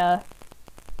 yeah.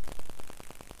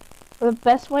 The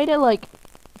best way to,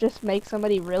 just make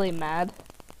somebody really mad.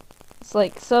 It's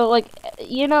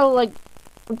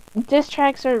diss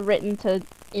tracks are written to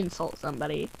insult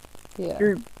somebody. Yeah.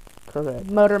 Your Correct.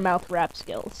 motor mouth rap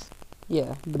skills.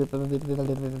 Yeah.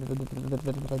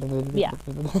 Yeah.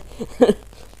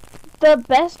 The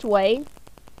best way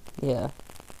Yeah.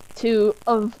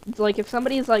 if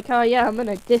somebody's like, oh yeah, I'm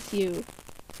gonna diss you,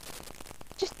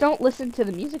 just don't listen to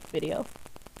the music video.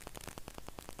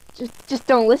 Just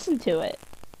don't listen to it.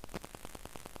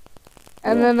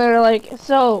 And Yeah. then they're like,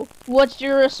 so, what's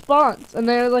your response? And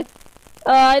they're like,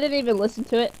 I didn't even listen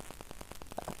to it.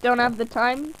 Don't have the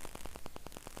time.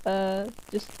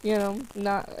 Just,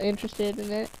 not interested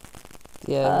in it.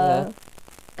 Yeah.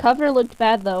 Cover looked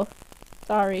bad, though.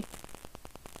 Sorry.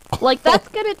 Like, that's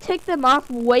gonna tick them off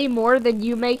way more than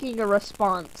you making a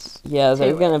response. Yeah,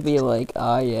 they're to gonna it. be like,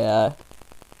 oh yeah.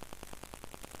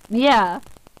 Yeah.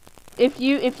 If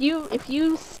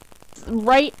you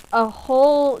write a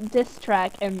whole diss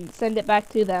track and send it back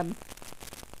to them,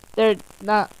 they're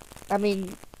not. I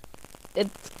mean,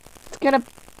 it's gonna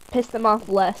piss them off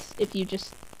less if you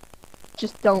just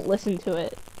don't listen to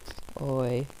it.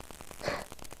 Oi.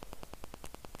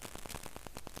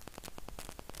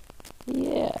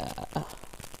 Yeah.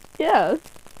 Yeah.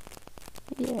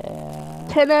 Yeah.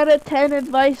 10 out of 10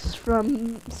 advice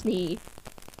from Sneeze.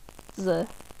 Sneezy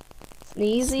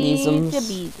Sneezums.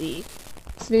 Jabeezy.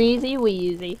 Sneezy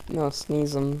Wheezy. No,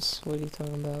 sneezums. What are you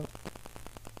talking about?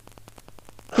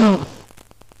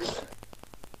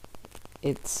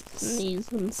 It's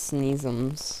Sneezums.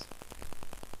 sneezums.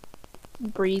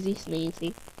 Breezy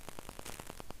Sneezy.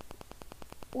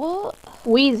 What?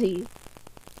 Wheezy.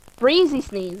 Breezy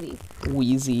Sneezy.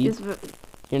 Wheezy. Is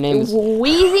Your name is...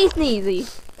 Wheezy Sneezy.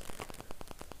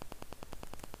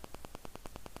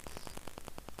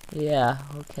 Yeah,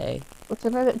 okay. What's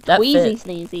another? That Tweezy fit.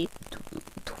 Sneezy.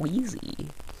 Tweezy.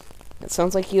 It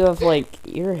sounds like you have, like,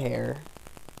 ear hair.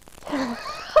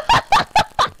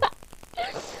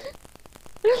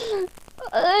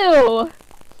 Ew.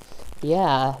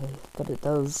 Yeah, but it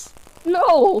does.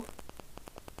 No.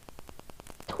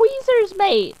 Tweezers,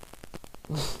 mate.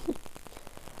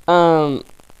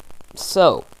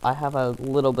 So, I have a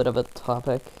little bit of a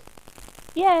topic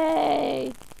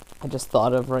Yay. I just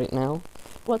thought of right now.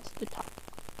 What's the top?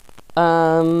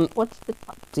 What's the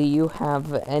top? Do you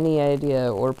have any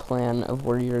idea or plan of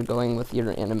where you're going with your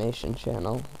animation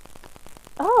channel?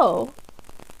 Oh.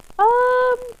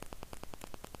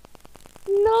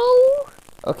 No.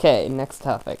 Okay, next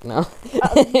topic, no?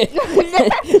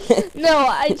 No,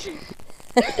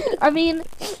 I mean...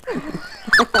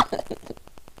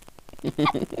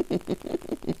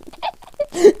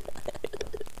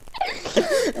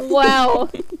 Wow.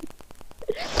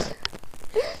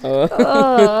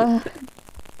 Uh,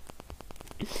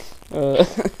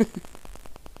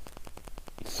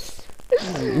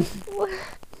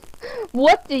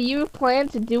 What do you plan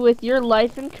to do with your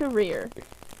life and career?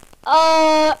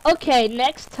 Okay,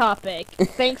 next topic.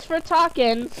 Thanks for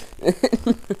talking.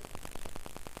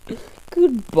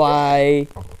 Goodbye.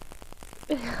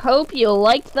 Hope you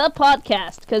liked the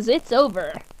podcast, 'cause it's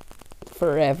over.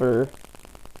 Forever.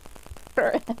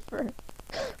 Forever.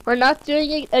 We're not doing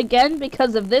it again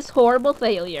because of this horrible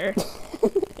failure.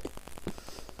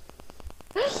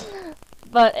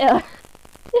 But, in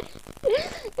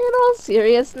all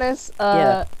seriousness,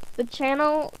 Yeah. the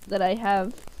channel that I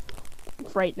have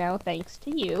right now, thanks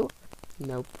to you,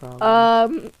 No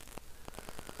problem.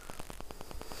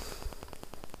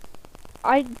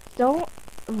 I don't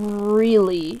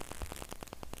really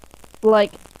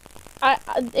like.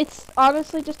 It's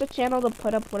honestly just a channel to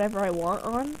put up whatever I want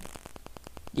on.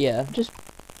 Yeah. Just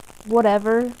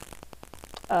whatever.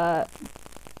 I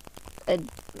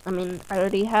mean, I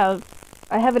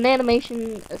have an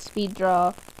animation, a speed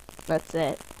draw. That's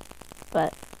it.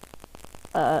 But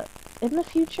in the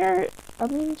future, I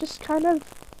mean, just kind of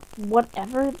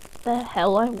whatever the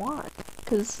hell I want.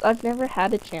 'Cause I've never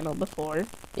had a channel before.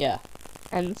 Yeah.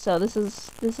 And so this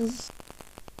is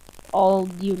all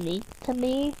unique to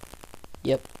me.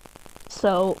 Yep.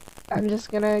 So I'm just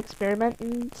gonna experiment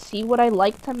and see what I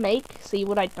like to make, see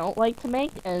what I don't like to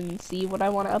make, and see what I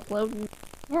want to upload. And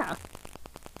yeah.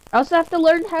 I also have to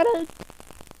learn how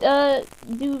to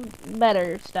do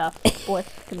better stuff with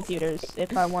computers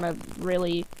if I want to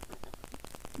really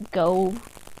go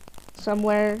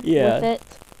somewhere Yeah. with it.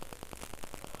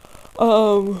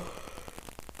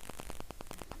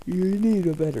 You need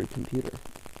a better computer.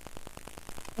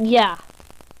 Yeah.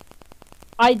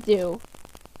 I do.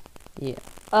 Yeah.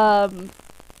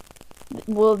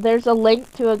 Well, there's a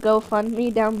link to a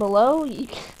GoFundMe down below. You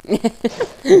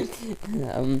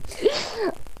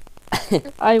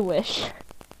I wish.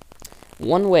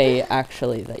 One way,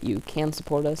 actually, that you can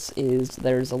support us is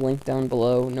there's a link down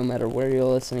below, no matter where you're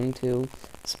listening to,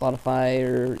 Spotify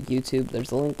or YouTube,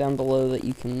 there's a link down below that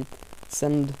you can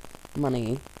send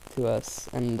money to us,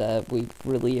 and we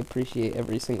really appreciate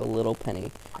every single little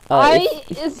penny.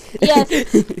 Yes.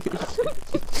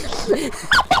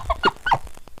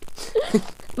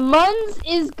 Muns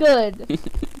is good.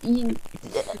 You,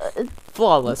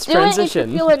 Flawless do it if transition.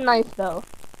 you're feeling nice, though.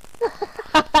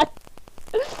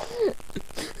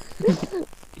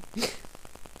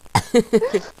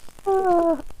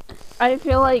 I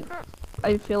feel like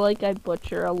I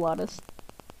butcher a lot of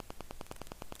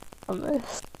on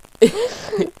this.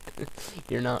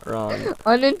 You're not wrong.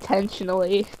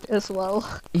 Unintentionally as well.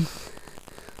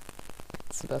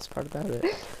 That's the best part about it.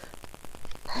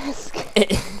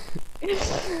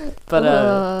 But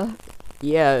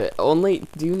yeah, only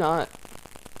do not.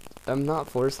 I'm not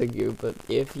forcing you, but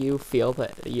if you feel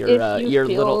that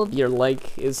your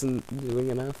like isn't doing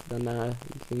enough, then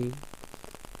you can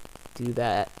do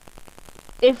that.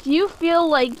 If you feel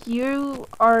like you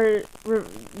are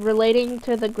relating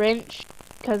to the Grinch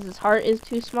because his heart is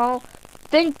too small,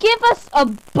 then give us a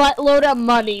buttload of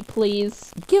money,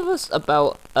 please. Give us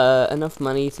about enough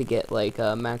money to get like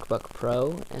a MacBook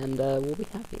Pro, and we'll be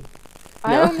happy.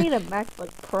 I don't need a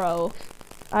MacBook Pro.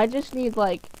 I just need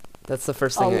like. That's the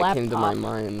first thing that came to my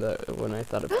mind when I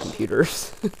thought of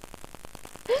computers.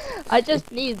 I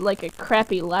just need like a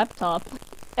crappy laptop,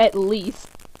 at least.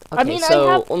 Okay, I mean,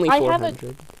 so only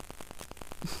 400.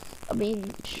 I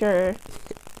mean, sure.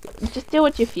 Just do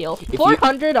what you feel.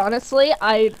 400, honestly,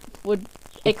 I would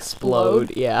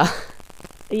explode. Yeah.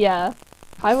 Yeah,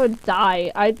 I would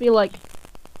die. I'd be like,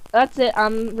 that's it,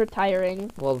 I'm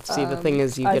retiring. Well, see, the thing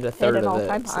is, you get a third of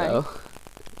it, so.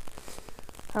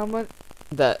 How much?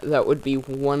 That would be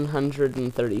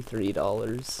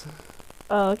 $133.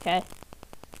 Oh, okay.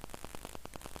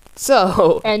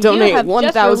 So, and donate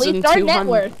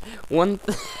 1,200.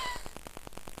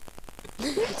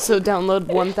 So download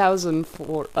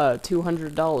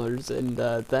 $1,200, and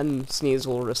then Sneeze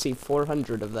will receive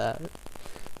 400 of that.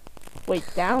 Wait,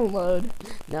 download?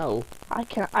 No. I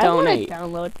want to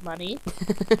download money.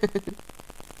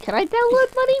 Can I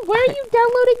download money? Where are you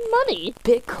downloading money?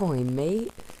 Bitcoin,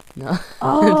 mate. No.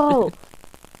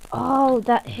 Oh,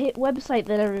 that hit website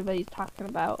that everybody's talking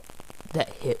about. That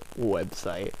hit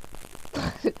website.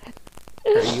 Are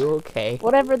you okay?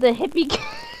 Whatever the hippie.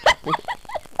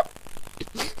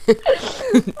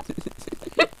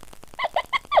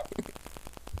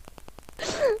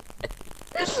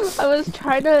 I was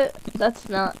trying to. That's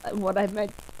not what I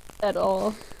meant at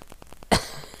all.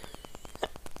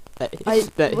 That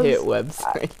hit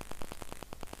website.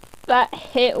 That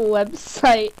hit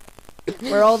website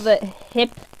where all the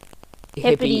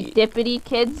hippity dippity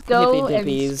kids go and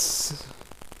the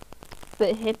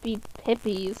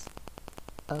hippies.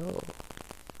 Oh.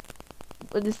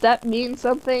 But does that mean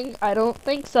something? I don't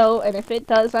think so, and if it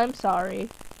does, I'm sorry.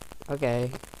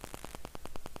 Okay.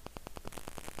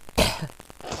 I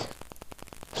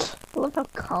love how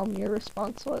calm your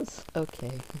response was.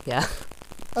 Okay. Yeah.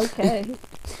 Okay.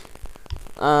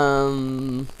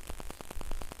 I'm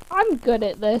good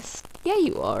at this. Yeah,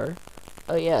 you are.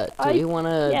 Oh yeah. Do we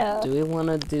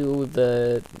wanna do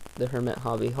the hermit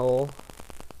hobby hole?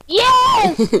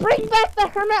 Yes! Bring back the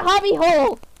hermit hobby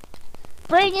hole.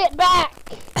 Bring it back.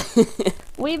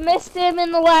 We missed him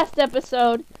in the last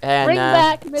episode. And, bring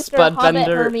back Mr. Hobbit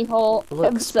Hermie Hole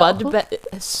himself.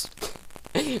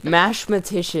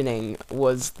 Mashmaticianing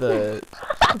was the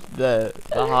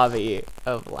hobby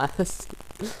of last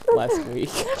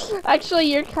week.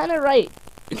 Actually, you're kind of right.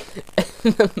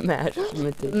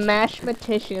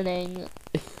 Mashmaticianing.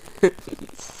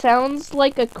 Sounds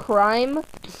like a crime.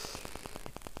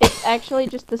 It's actually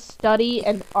just the study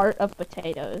and art of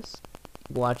potatoes.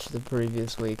 Watch the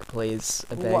previous week, please.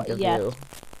 I beg of you.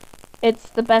 It's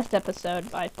the best episode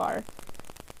by far.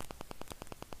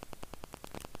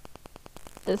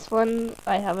 This one,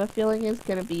 I have a feeling, is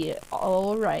gonna be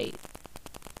alright.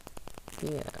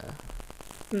 Yeah.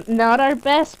 Not our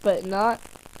best, but not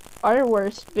our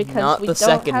worst, because we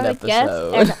don't have a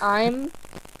guest, and I'm...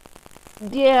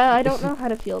 Yeah, I don't know how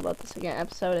to feel about the second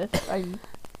episode. If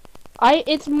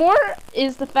it's more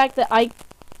is the fact that I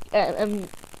am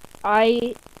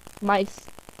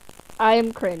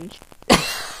cringe.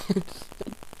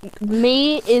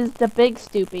 Me is the big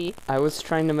stoopy. I was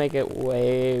trying to make it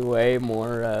way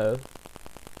more,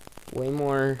 what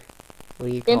do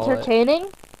you call entertaining?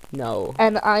 it? No.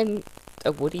 And I'm...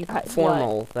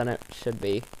 formal than it should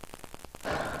be.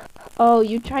 Oh,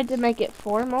 you tried to make it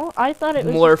formal? I thought it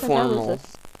was more formal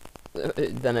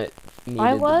than it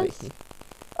needed to be.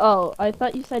 Oh, I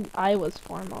thought you said I was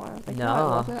formal. I was like, no,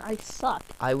 I wasn't. I suck.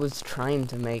 I was trying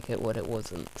to make it what it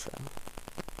wasn't, so.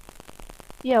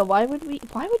 Yeah, why would you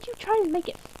try and make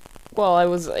it? Well, it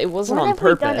wasn't on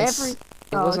purpose.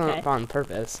 It wasn't on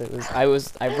purpose.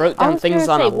 I wrote down things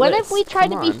on a list. When have we tried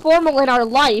to be formal in our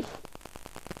life?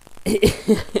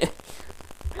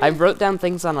 I wrote down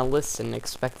things on a list and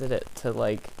expected it to,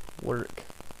 like, work.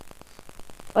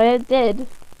 It did.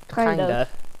 Kind of. Kinda.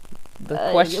 The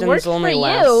It questions worked only for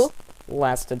you.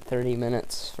 lasted 30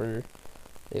 minutes for...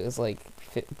 It was like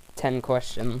 10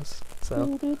 questions,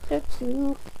 so...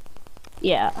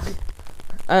 Yeah.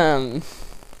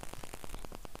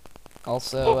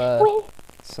 Also,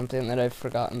 something that I've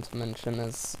forgotten to mention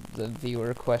is the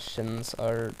viewer questions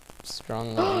are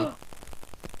strongly...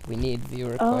 We need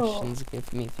viewer questions.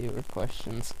 Give me viewer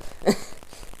questions.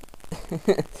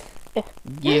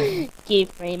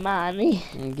 Give me money.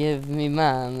 Give me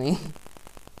money.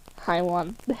 I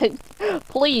want...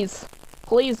 Please.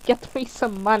 Please get me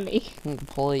some money.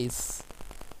 Please.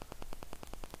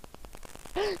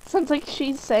 Sounds like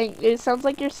she's saying... It sounds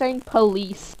like you're saying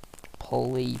police.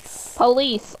 Police.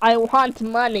 Police, I want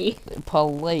money.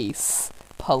 Police.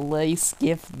 Police,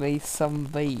 give me some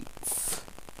beats.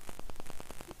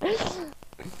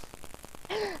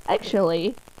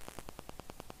 Actually,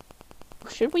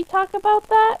 should we talk about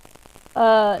that?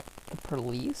 The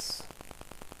police?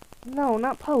 No,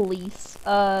 not police.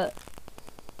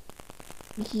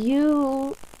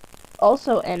 You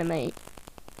also animate,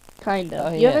 kind of.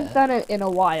 Oh, You yeah. haven't done it in a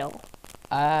while.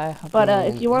 But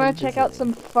If you want to check out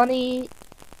some funny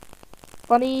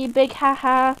big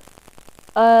haha,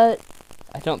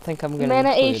 I don't think I'm gonna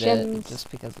include it Animations.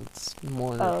 just because it's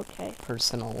more okay,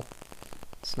 personal.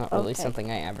 It's not really Okay. something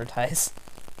I advertise.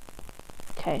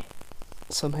 okay.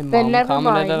 So my Then mom never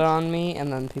commented mind. on me,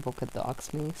 and then people could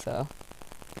dox me, so...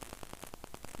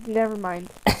 Never mind.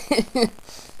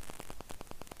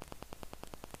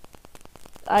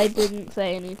 I didn't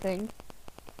say anything,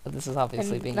 But this is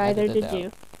obviously and being neither edited did out.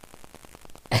 you.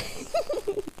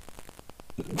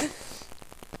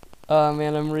 Oh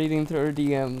man, I'm reading through her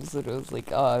DMs, and it was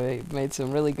like, oh, I made some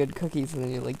really good cookies, and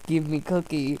then you're like, give me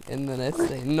cookie, and then I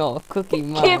say, no, cookie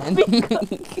mine. Give me And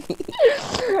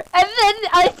then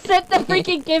I sent the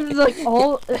freaking games like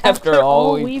after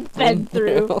all we've been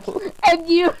through. And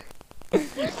you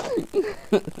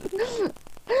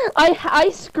I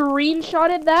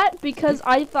screenshotted that because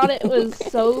I thought it was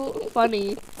so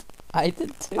funny. I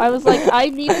did too. I was like, I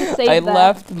need to save I that.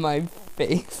 laughed my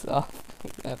face off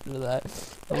after that.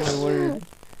 Oh my word.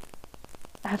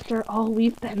 After all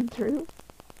we've been through.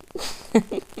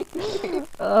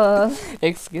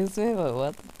 Excuse me, but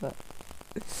what the fuck?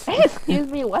 Excuse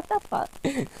me, what the fuck?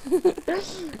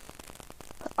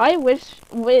 I wish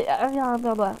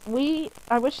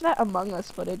I wish that Among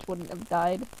Us footage wouldn't have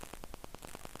died.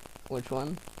 Which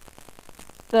one?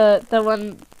 The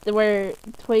one where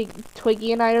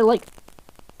Twiggy and I are like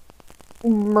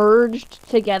merged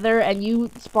together, and you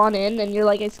spawn in, and you're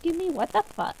like, "Excuse me, what the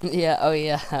fuck?" Yeah, oh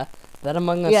yeah. That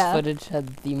Among Us Yeah. footage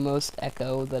had the most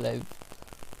echo that I've...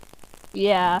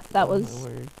 Yeah, that oh my was.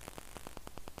 word.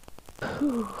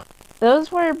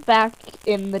 Those were back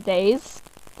in the days.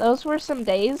 Those were some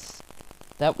days.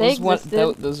 That They was what...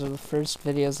 existed. Those are the first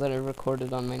videos that I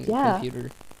recorded on my new Yeah.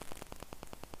 computer.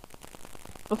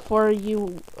 Before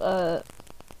you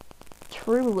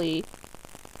truly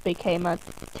became a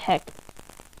tech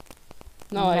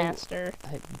No, master.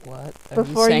 what? Are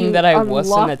Before you saying you that I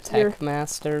wasn't a unlocked tech your-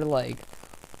 master? Like,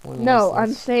 when No, was I'm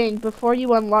this? saying before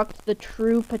you unlocked the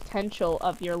true potential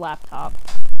of your laptop.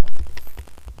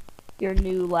 Your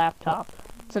new laptop.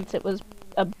 Since it was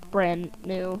a brand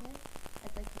new.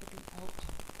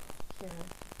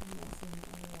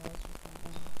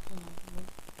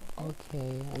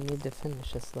 Okay, I need to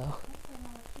finish this though.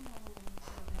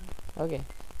 Okay.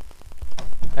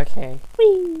 Okay.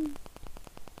 Whee!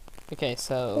 Okay,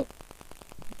 so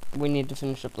we need to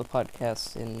finish up the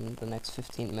podcast in the next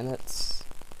 15 minutes.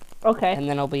 Okay. And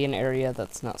then I'll be in an area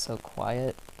that's not so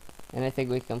quiet. And I think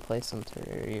we can play some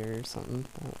Terraria or something.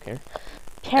 I don't care.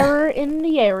 Terror in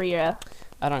the area.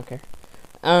 I don't care.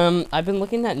 I've been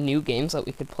looking at new games that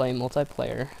we could play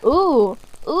multiplayer Ooh.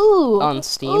 Ooh. on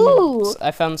Steam. Ooh.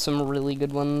 I found some really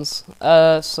good ones.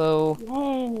 So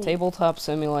Yay. Tabletop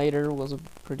Simulator was a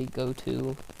pretty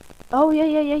go-to. Oh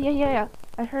yeah.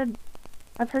 I've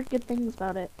heard good things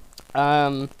about it.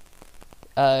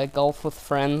 Golf with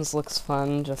Friends looks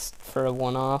fun just for a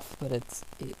one-off, but it's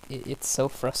so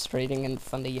frustrating and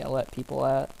fun to yell at people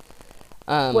at.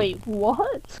 Wait,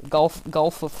 what?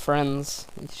 Golf with Friends.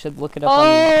 You should look it up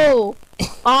Oh,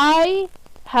 I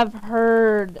have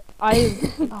heard.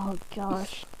 Oh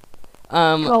gosh.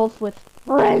 on... Golf with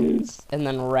friends. And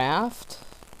then Raft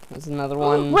is another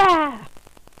one. Raft.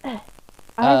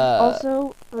 I've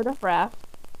also heard of Raft.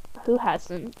 Who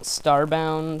hasn't?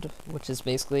 Starbound, which is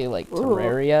basically like Ooh.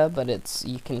 Terraria, but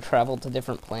you can travel to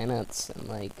different planets and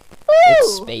like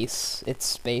Ooh. it's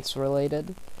space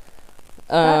related.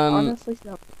 That honestly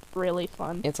sounds really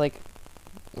fun. It's like,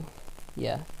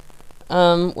 yeah.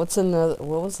 What's in what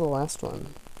was the last one?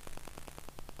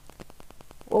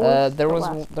 What was there the was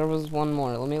last- there was one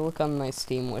more. Let me look on my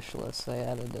Steam wish list. I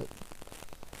added it.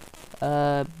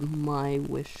 My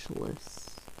wish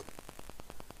list.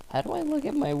 How do I look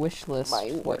at my wish list?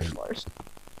 my wish list.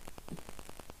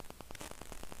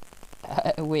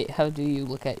 Wait, how do you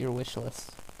look at your wish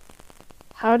list?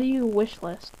 How do you wish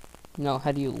list? No,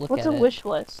 how do you look What's at a it? wish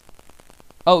list?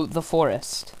 Oh, the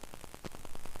forest.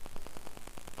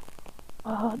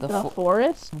 The The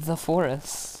forest? The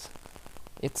forest.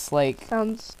 It's like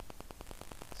Sounds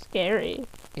scary,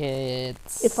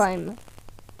 it's if I'm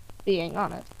being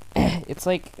honest. it's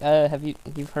like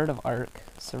you've heard of Ark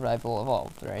Survival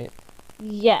Evolved, right?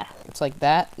 Yeah. It's like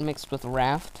that mixed with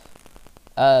Raft.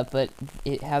 But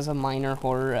it has a minor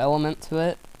horror element to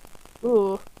it.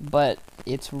 Ooh. But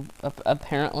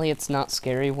apparently it's not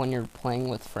scary when you're playing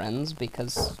with friends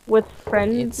because With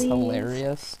frenzies? it's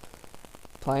hilarious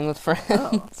playing with friends.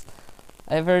 Oh.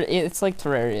 I've heard it's like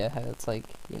Terraria. How it's like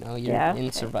you're Yeah, in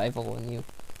okay. survival and you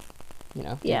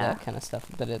do Yeah. that kind of stuff.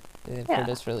 But I've Yeah. heard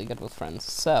it's really good with friends.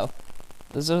 So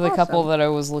those are the couple Awesome. that I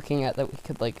was looking at that we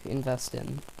could like invest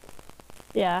in.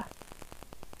 Yeah.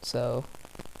 So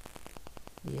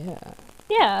yeah.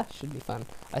 Yeah. Should be fun.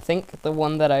 I think the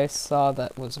one that I saw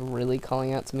that was really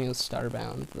calling out to me was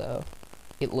Starbound, though.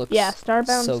 It looks Yeah,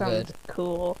 Starbound so sounds good.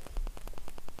 cool.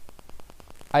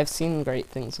 I've seen great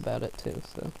things about it too,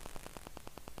 so.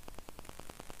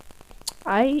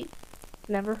 I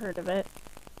never heard of it.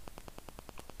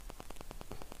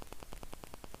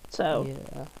 So,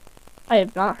 Yeah. I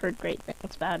have not heard great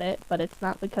things about it, but it's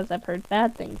not because I've heard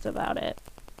bad things about it.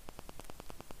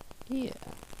 Yeah.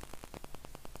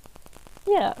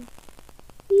 Yeah.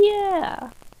 Yeah.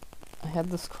 I had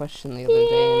this question the other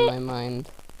day in my mind.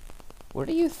 Where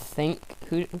do you think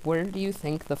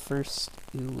the first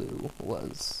Ulu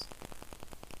was?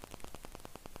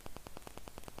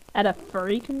 At a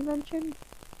furry convention?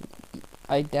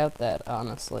 I doubt that,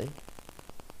 honestly.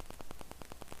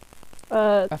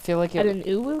 At I feel like an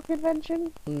uwu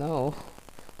convention? no.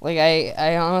 Like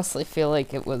I honestly feel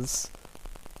like it was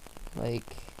like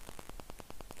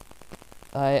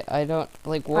I don't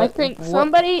like what I think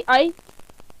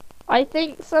I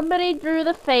think somebody drew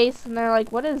the face and they're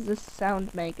like, what does this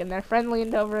sound make? And their friend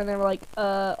leaned over and they were like,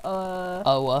 Owa.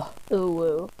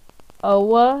 uwu.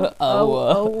 Owa?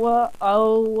 Owa.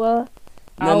 Owa.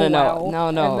 No.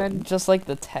 And then Just like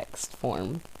the text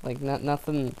form. Like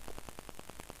nothing.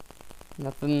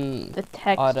 the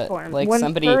text Oughta- form. like When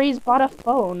somebody- furries bought a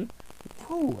phone.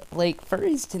 No, like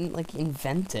furries didn't like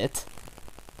invent it.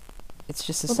 It's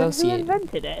just Well, then who associated.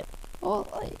 invented it? Well,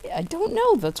 I don't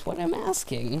know. That's what I'm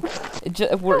asking.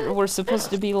 We're supposed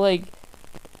to be like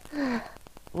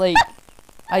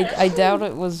I doubt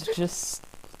it was just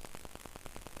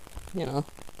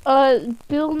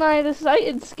Bill Nye the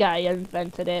Science Guy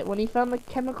invented it when he found the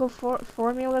chemical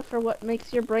formula for what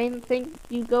makes your brain think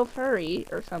you go furry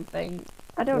or something.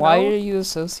 I don't Why know. are you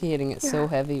associating it so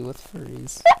heavy with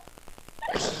furries?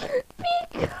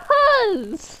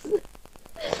 Because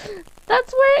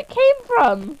that's where it came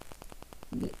from.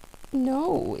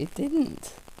 No, it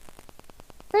didn't.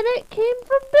 Then it came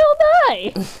from Bill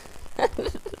Nye.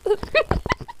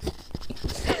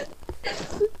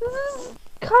 This is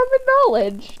common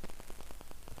knowledge.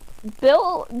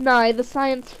 Bill Nye the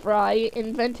Science Fry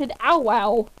invented Ow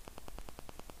Wow.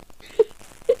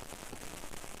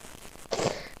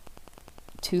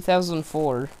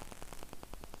 2004.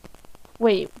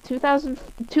 Wait,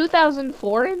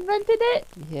 2004 invented it?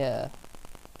 Yeah.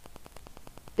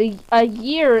 A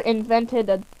year invented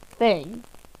a thing.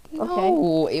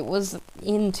 No, it was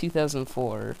in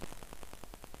 2004.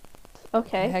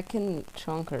 Okay. Heckin'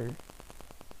 chonker.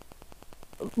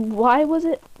 Why was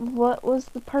it? What was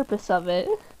the purpose of it?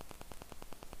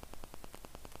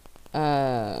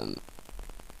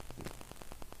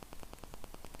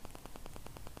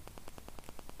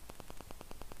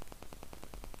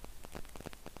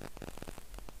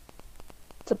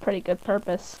 It's a pretty good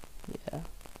purpose. Yeah.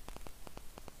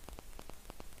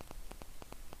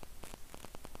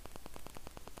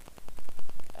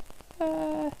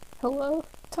 Hello?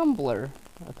 Tumblr,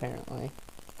 apparently.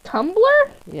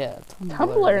 Tumblr? Yeah,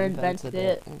 Tumblr invented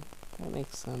it. That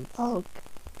makes sense. Oh.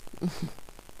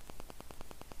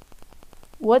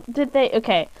 What did they?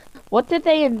 Okay. What did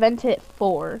they invent it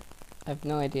for? I have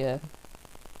no idea.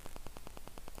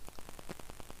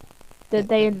 Did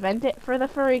they invent it for the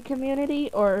furry community,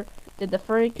 or did the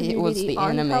furry community It was the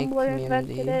on anime Tumblr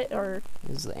invented community. it, or? It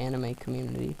was the anime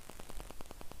community.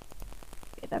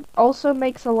 That also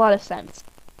makes a lot of sense.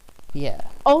 Yeah.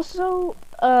 Also,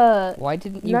 Why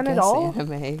didn't you None at guess all?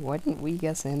 anime? Why didn't we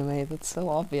guess anime? That's so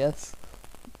obvious.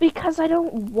 because I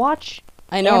don't watch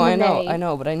I know,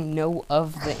 anime. but I know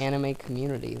of the anime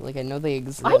community. Like, I know they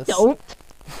exist. I don't.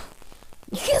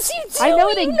 Yes, you do! I know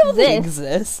it You know they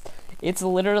exists. exist. It's I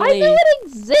literally... know it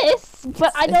exists,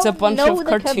 but I It's a don't bunch know of the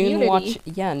cartoon community.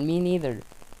 Yeah, me neither.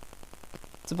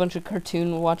 It's a bunch of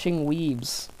cartoon watching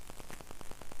weebs.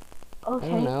 I don't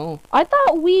Okay. know. I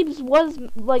thought weebs was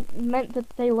like meant that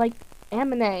they liked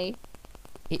anime.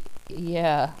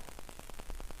 Yeah.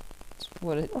 It's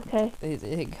what Okay.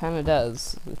 it kind of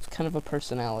does. It's kind of a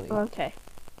personality, Okay.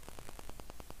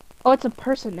 Oh, it's a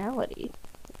personality.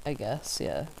 I guess,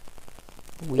 yeah.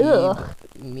 Weeb Ugh.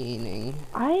 meaning...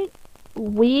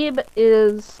 Weeb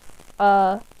is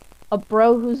a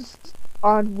bro who's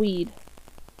on weed.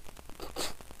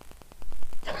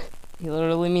 He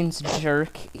literally means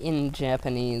jerk in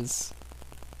Japanese.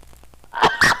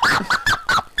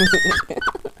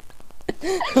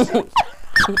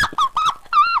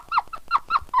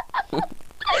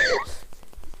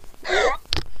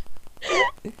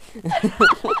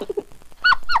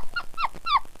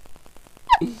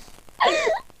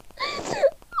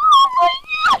 Oh my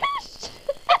gosh!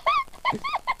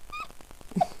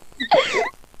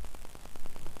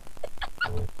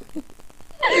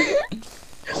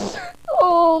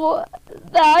 Oh,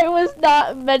 I was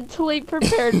not mentally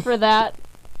prepared for that.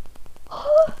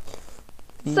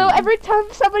 So every time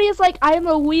somebody is like, I'm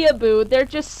a weeaboo, they're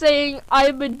just saying,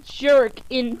 I'm a jerk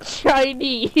in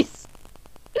Chinese.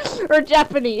 Or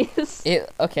Japanese.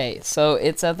 Okay, so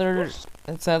its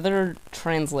other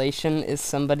translation is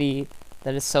somebody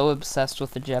that is so obsessed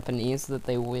with the Japanese that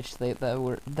they wish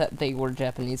that they were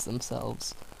Japanese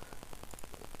themselves.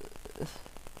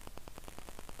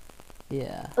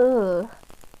 Yeah. Ugh.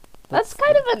 That's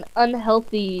kind of an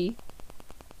unhealthy...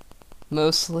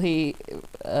 Mostly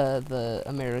the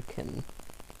American.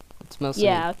 It's mostly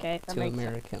okay. That to makes sense.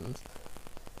 Americans.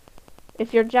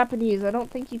 If you're Japanese, I don't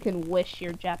think you can wish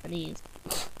you're Japanese.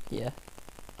 Yeah.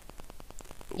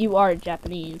 You are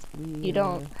Japanese. You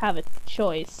don't have a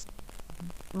choice.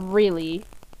 Really.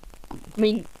 I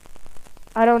mean,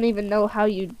 I don't even know how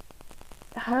do you...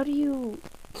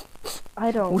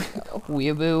 I don't know.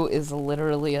 Weeaboo is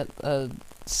literally a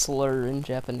slur in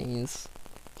Japanese.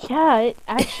 Yeah, it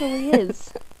actually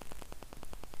is.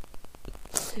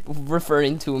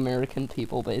 Referring to American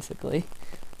people, basically.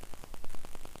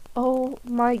 Oh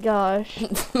my gosh.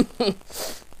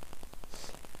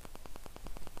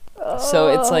 So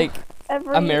it's like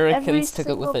every Americans took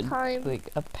it with single time.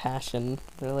 a passion.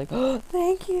 They're like, oh,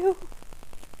 thank you.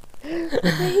 Thank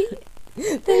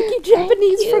you,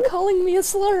 Japanese, for calling me a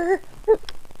slur.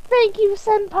 Thank you,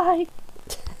 senpai.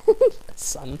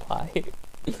 Sunpai.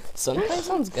 Sunpai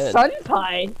sounds good.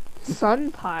 Sunpai.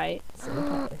 Sunpai.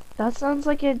 Sunpai. That sounds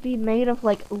like it'd be made of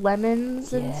like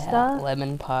lemons and stuff.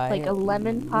 Lemon pie. Like a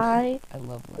lemon Ooh. pie. I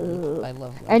love lemon. Ugh. I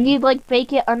love lemon. And you'd like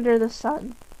bake it under the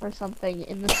sun or something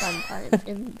in the summertime.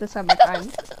 In the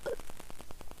summertime.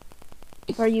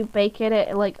 Or you bake it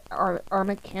at like on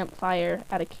a campfire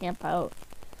at a camp out.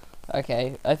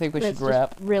 Okay, I think we And should it's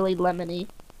wrap. just really lemony.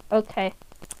 Okay.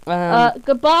 Goodbye.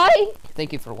 Goodbye.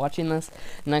 Thank you for watching this.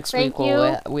 Next Thank week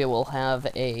you. we will have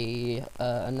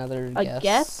another A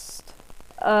guest?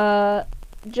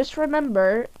 Just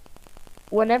remember,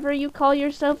 whenever you call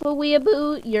yourself a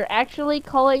weeaboo, you're actually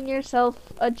calling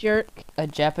yourself a jerk. A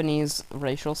Japanese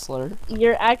racial slur.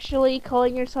 You're actually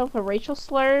calling yourself a racial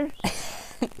slur.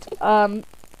 Don't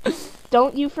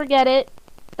you forget it.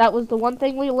 That was the one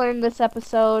thing we learned this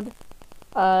episode.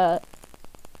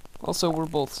 Also, we're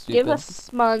both stupid. Give us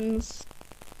smuns.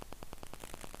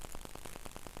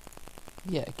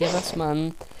 Yeah, give us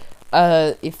mon.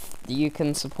 If you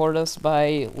can support us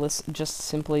by just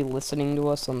simply listening to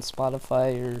us on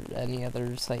Spotify or any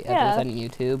other site other than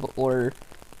YouTube, or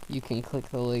you can click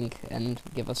the link and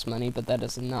give us money, but that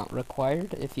is not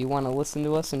required. If you want to listen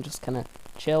to us and just kind of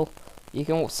chill, you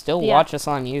can still watch us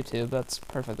on YouTube. That's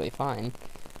perfectly fine.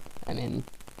 I mean,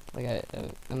 like,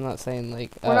 I'm not saying,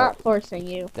 like... We're not forcing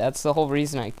you. That's the whole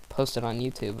reason I post it on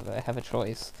YouTube. I have a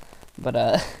choice.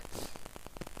 But,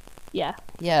 Yeah.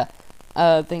 yeah.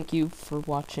 Thank you for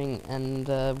watching, and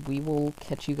we will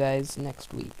catch you guys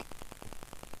next week.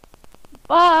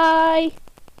 Bye!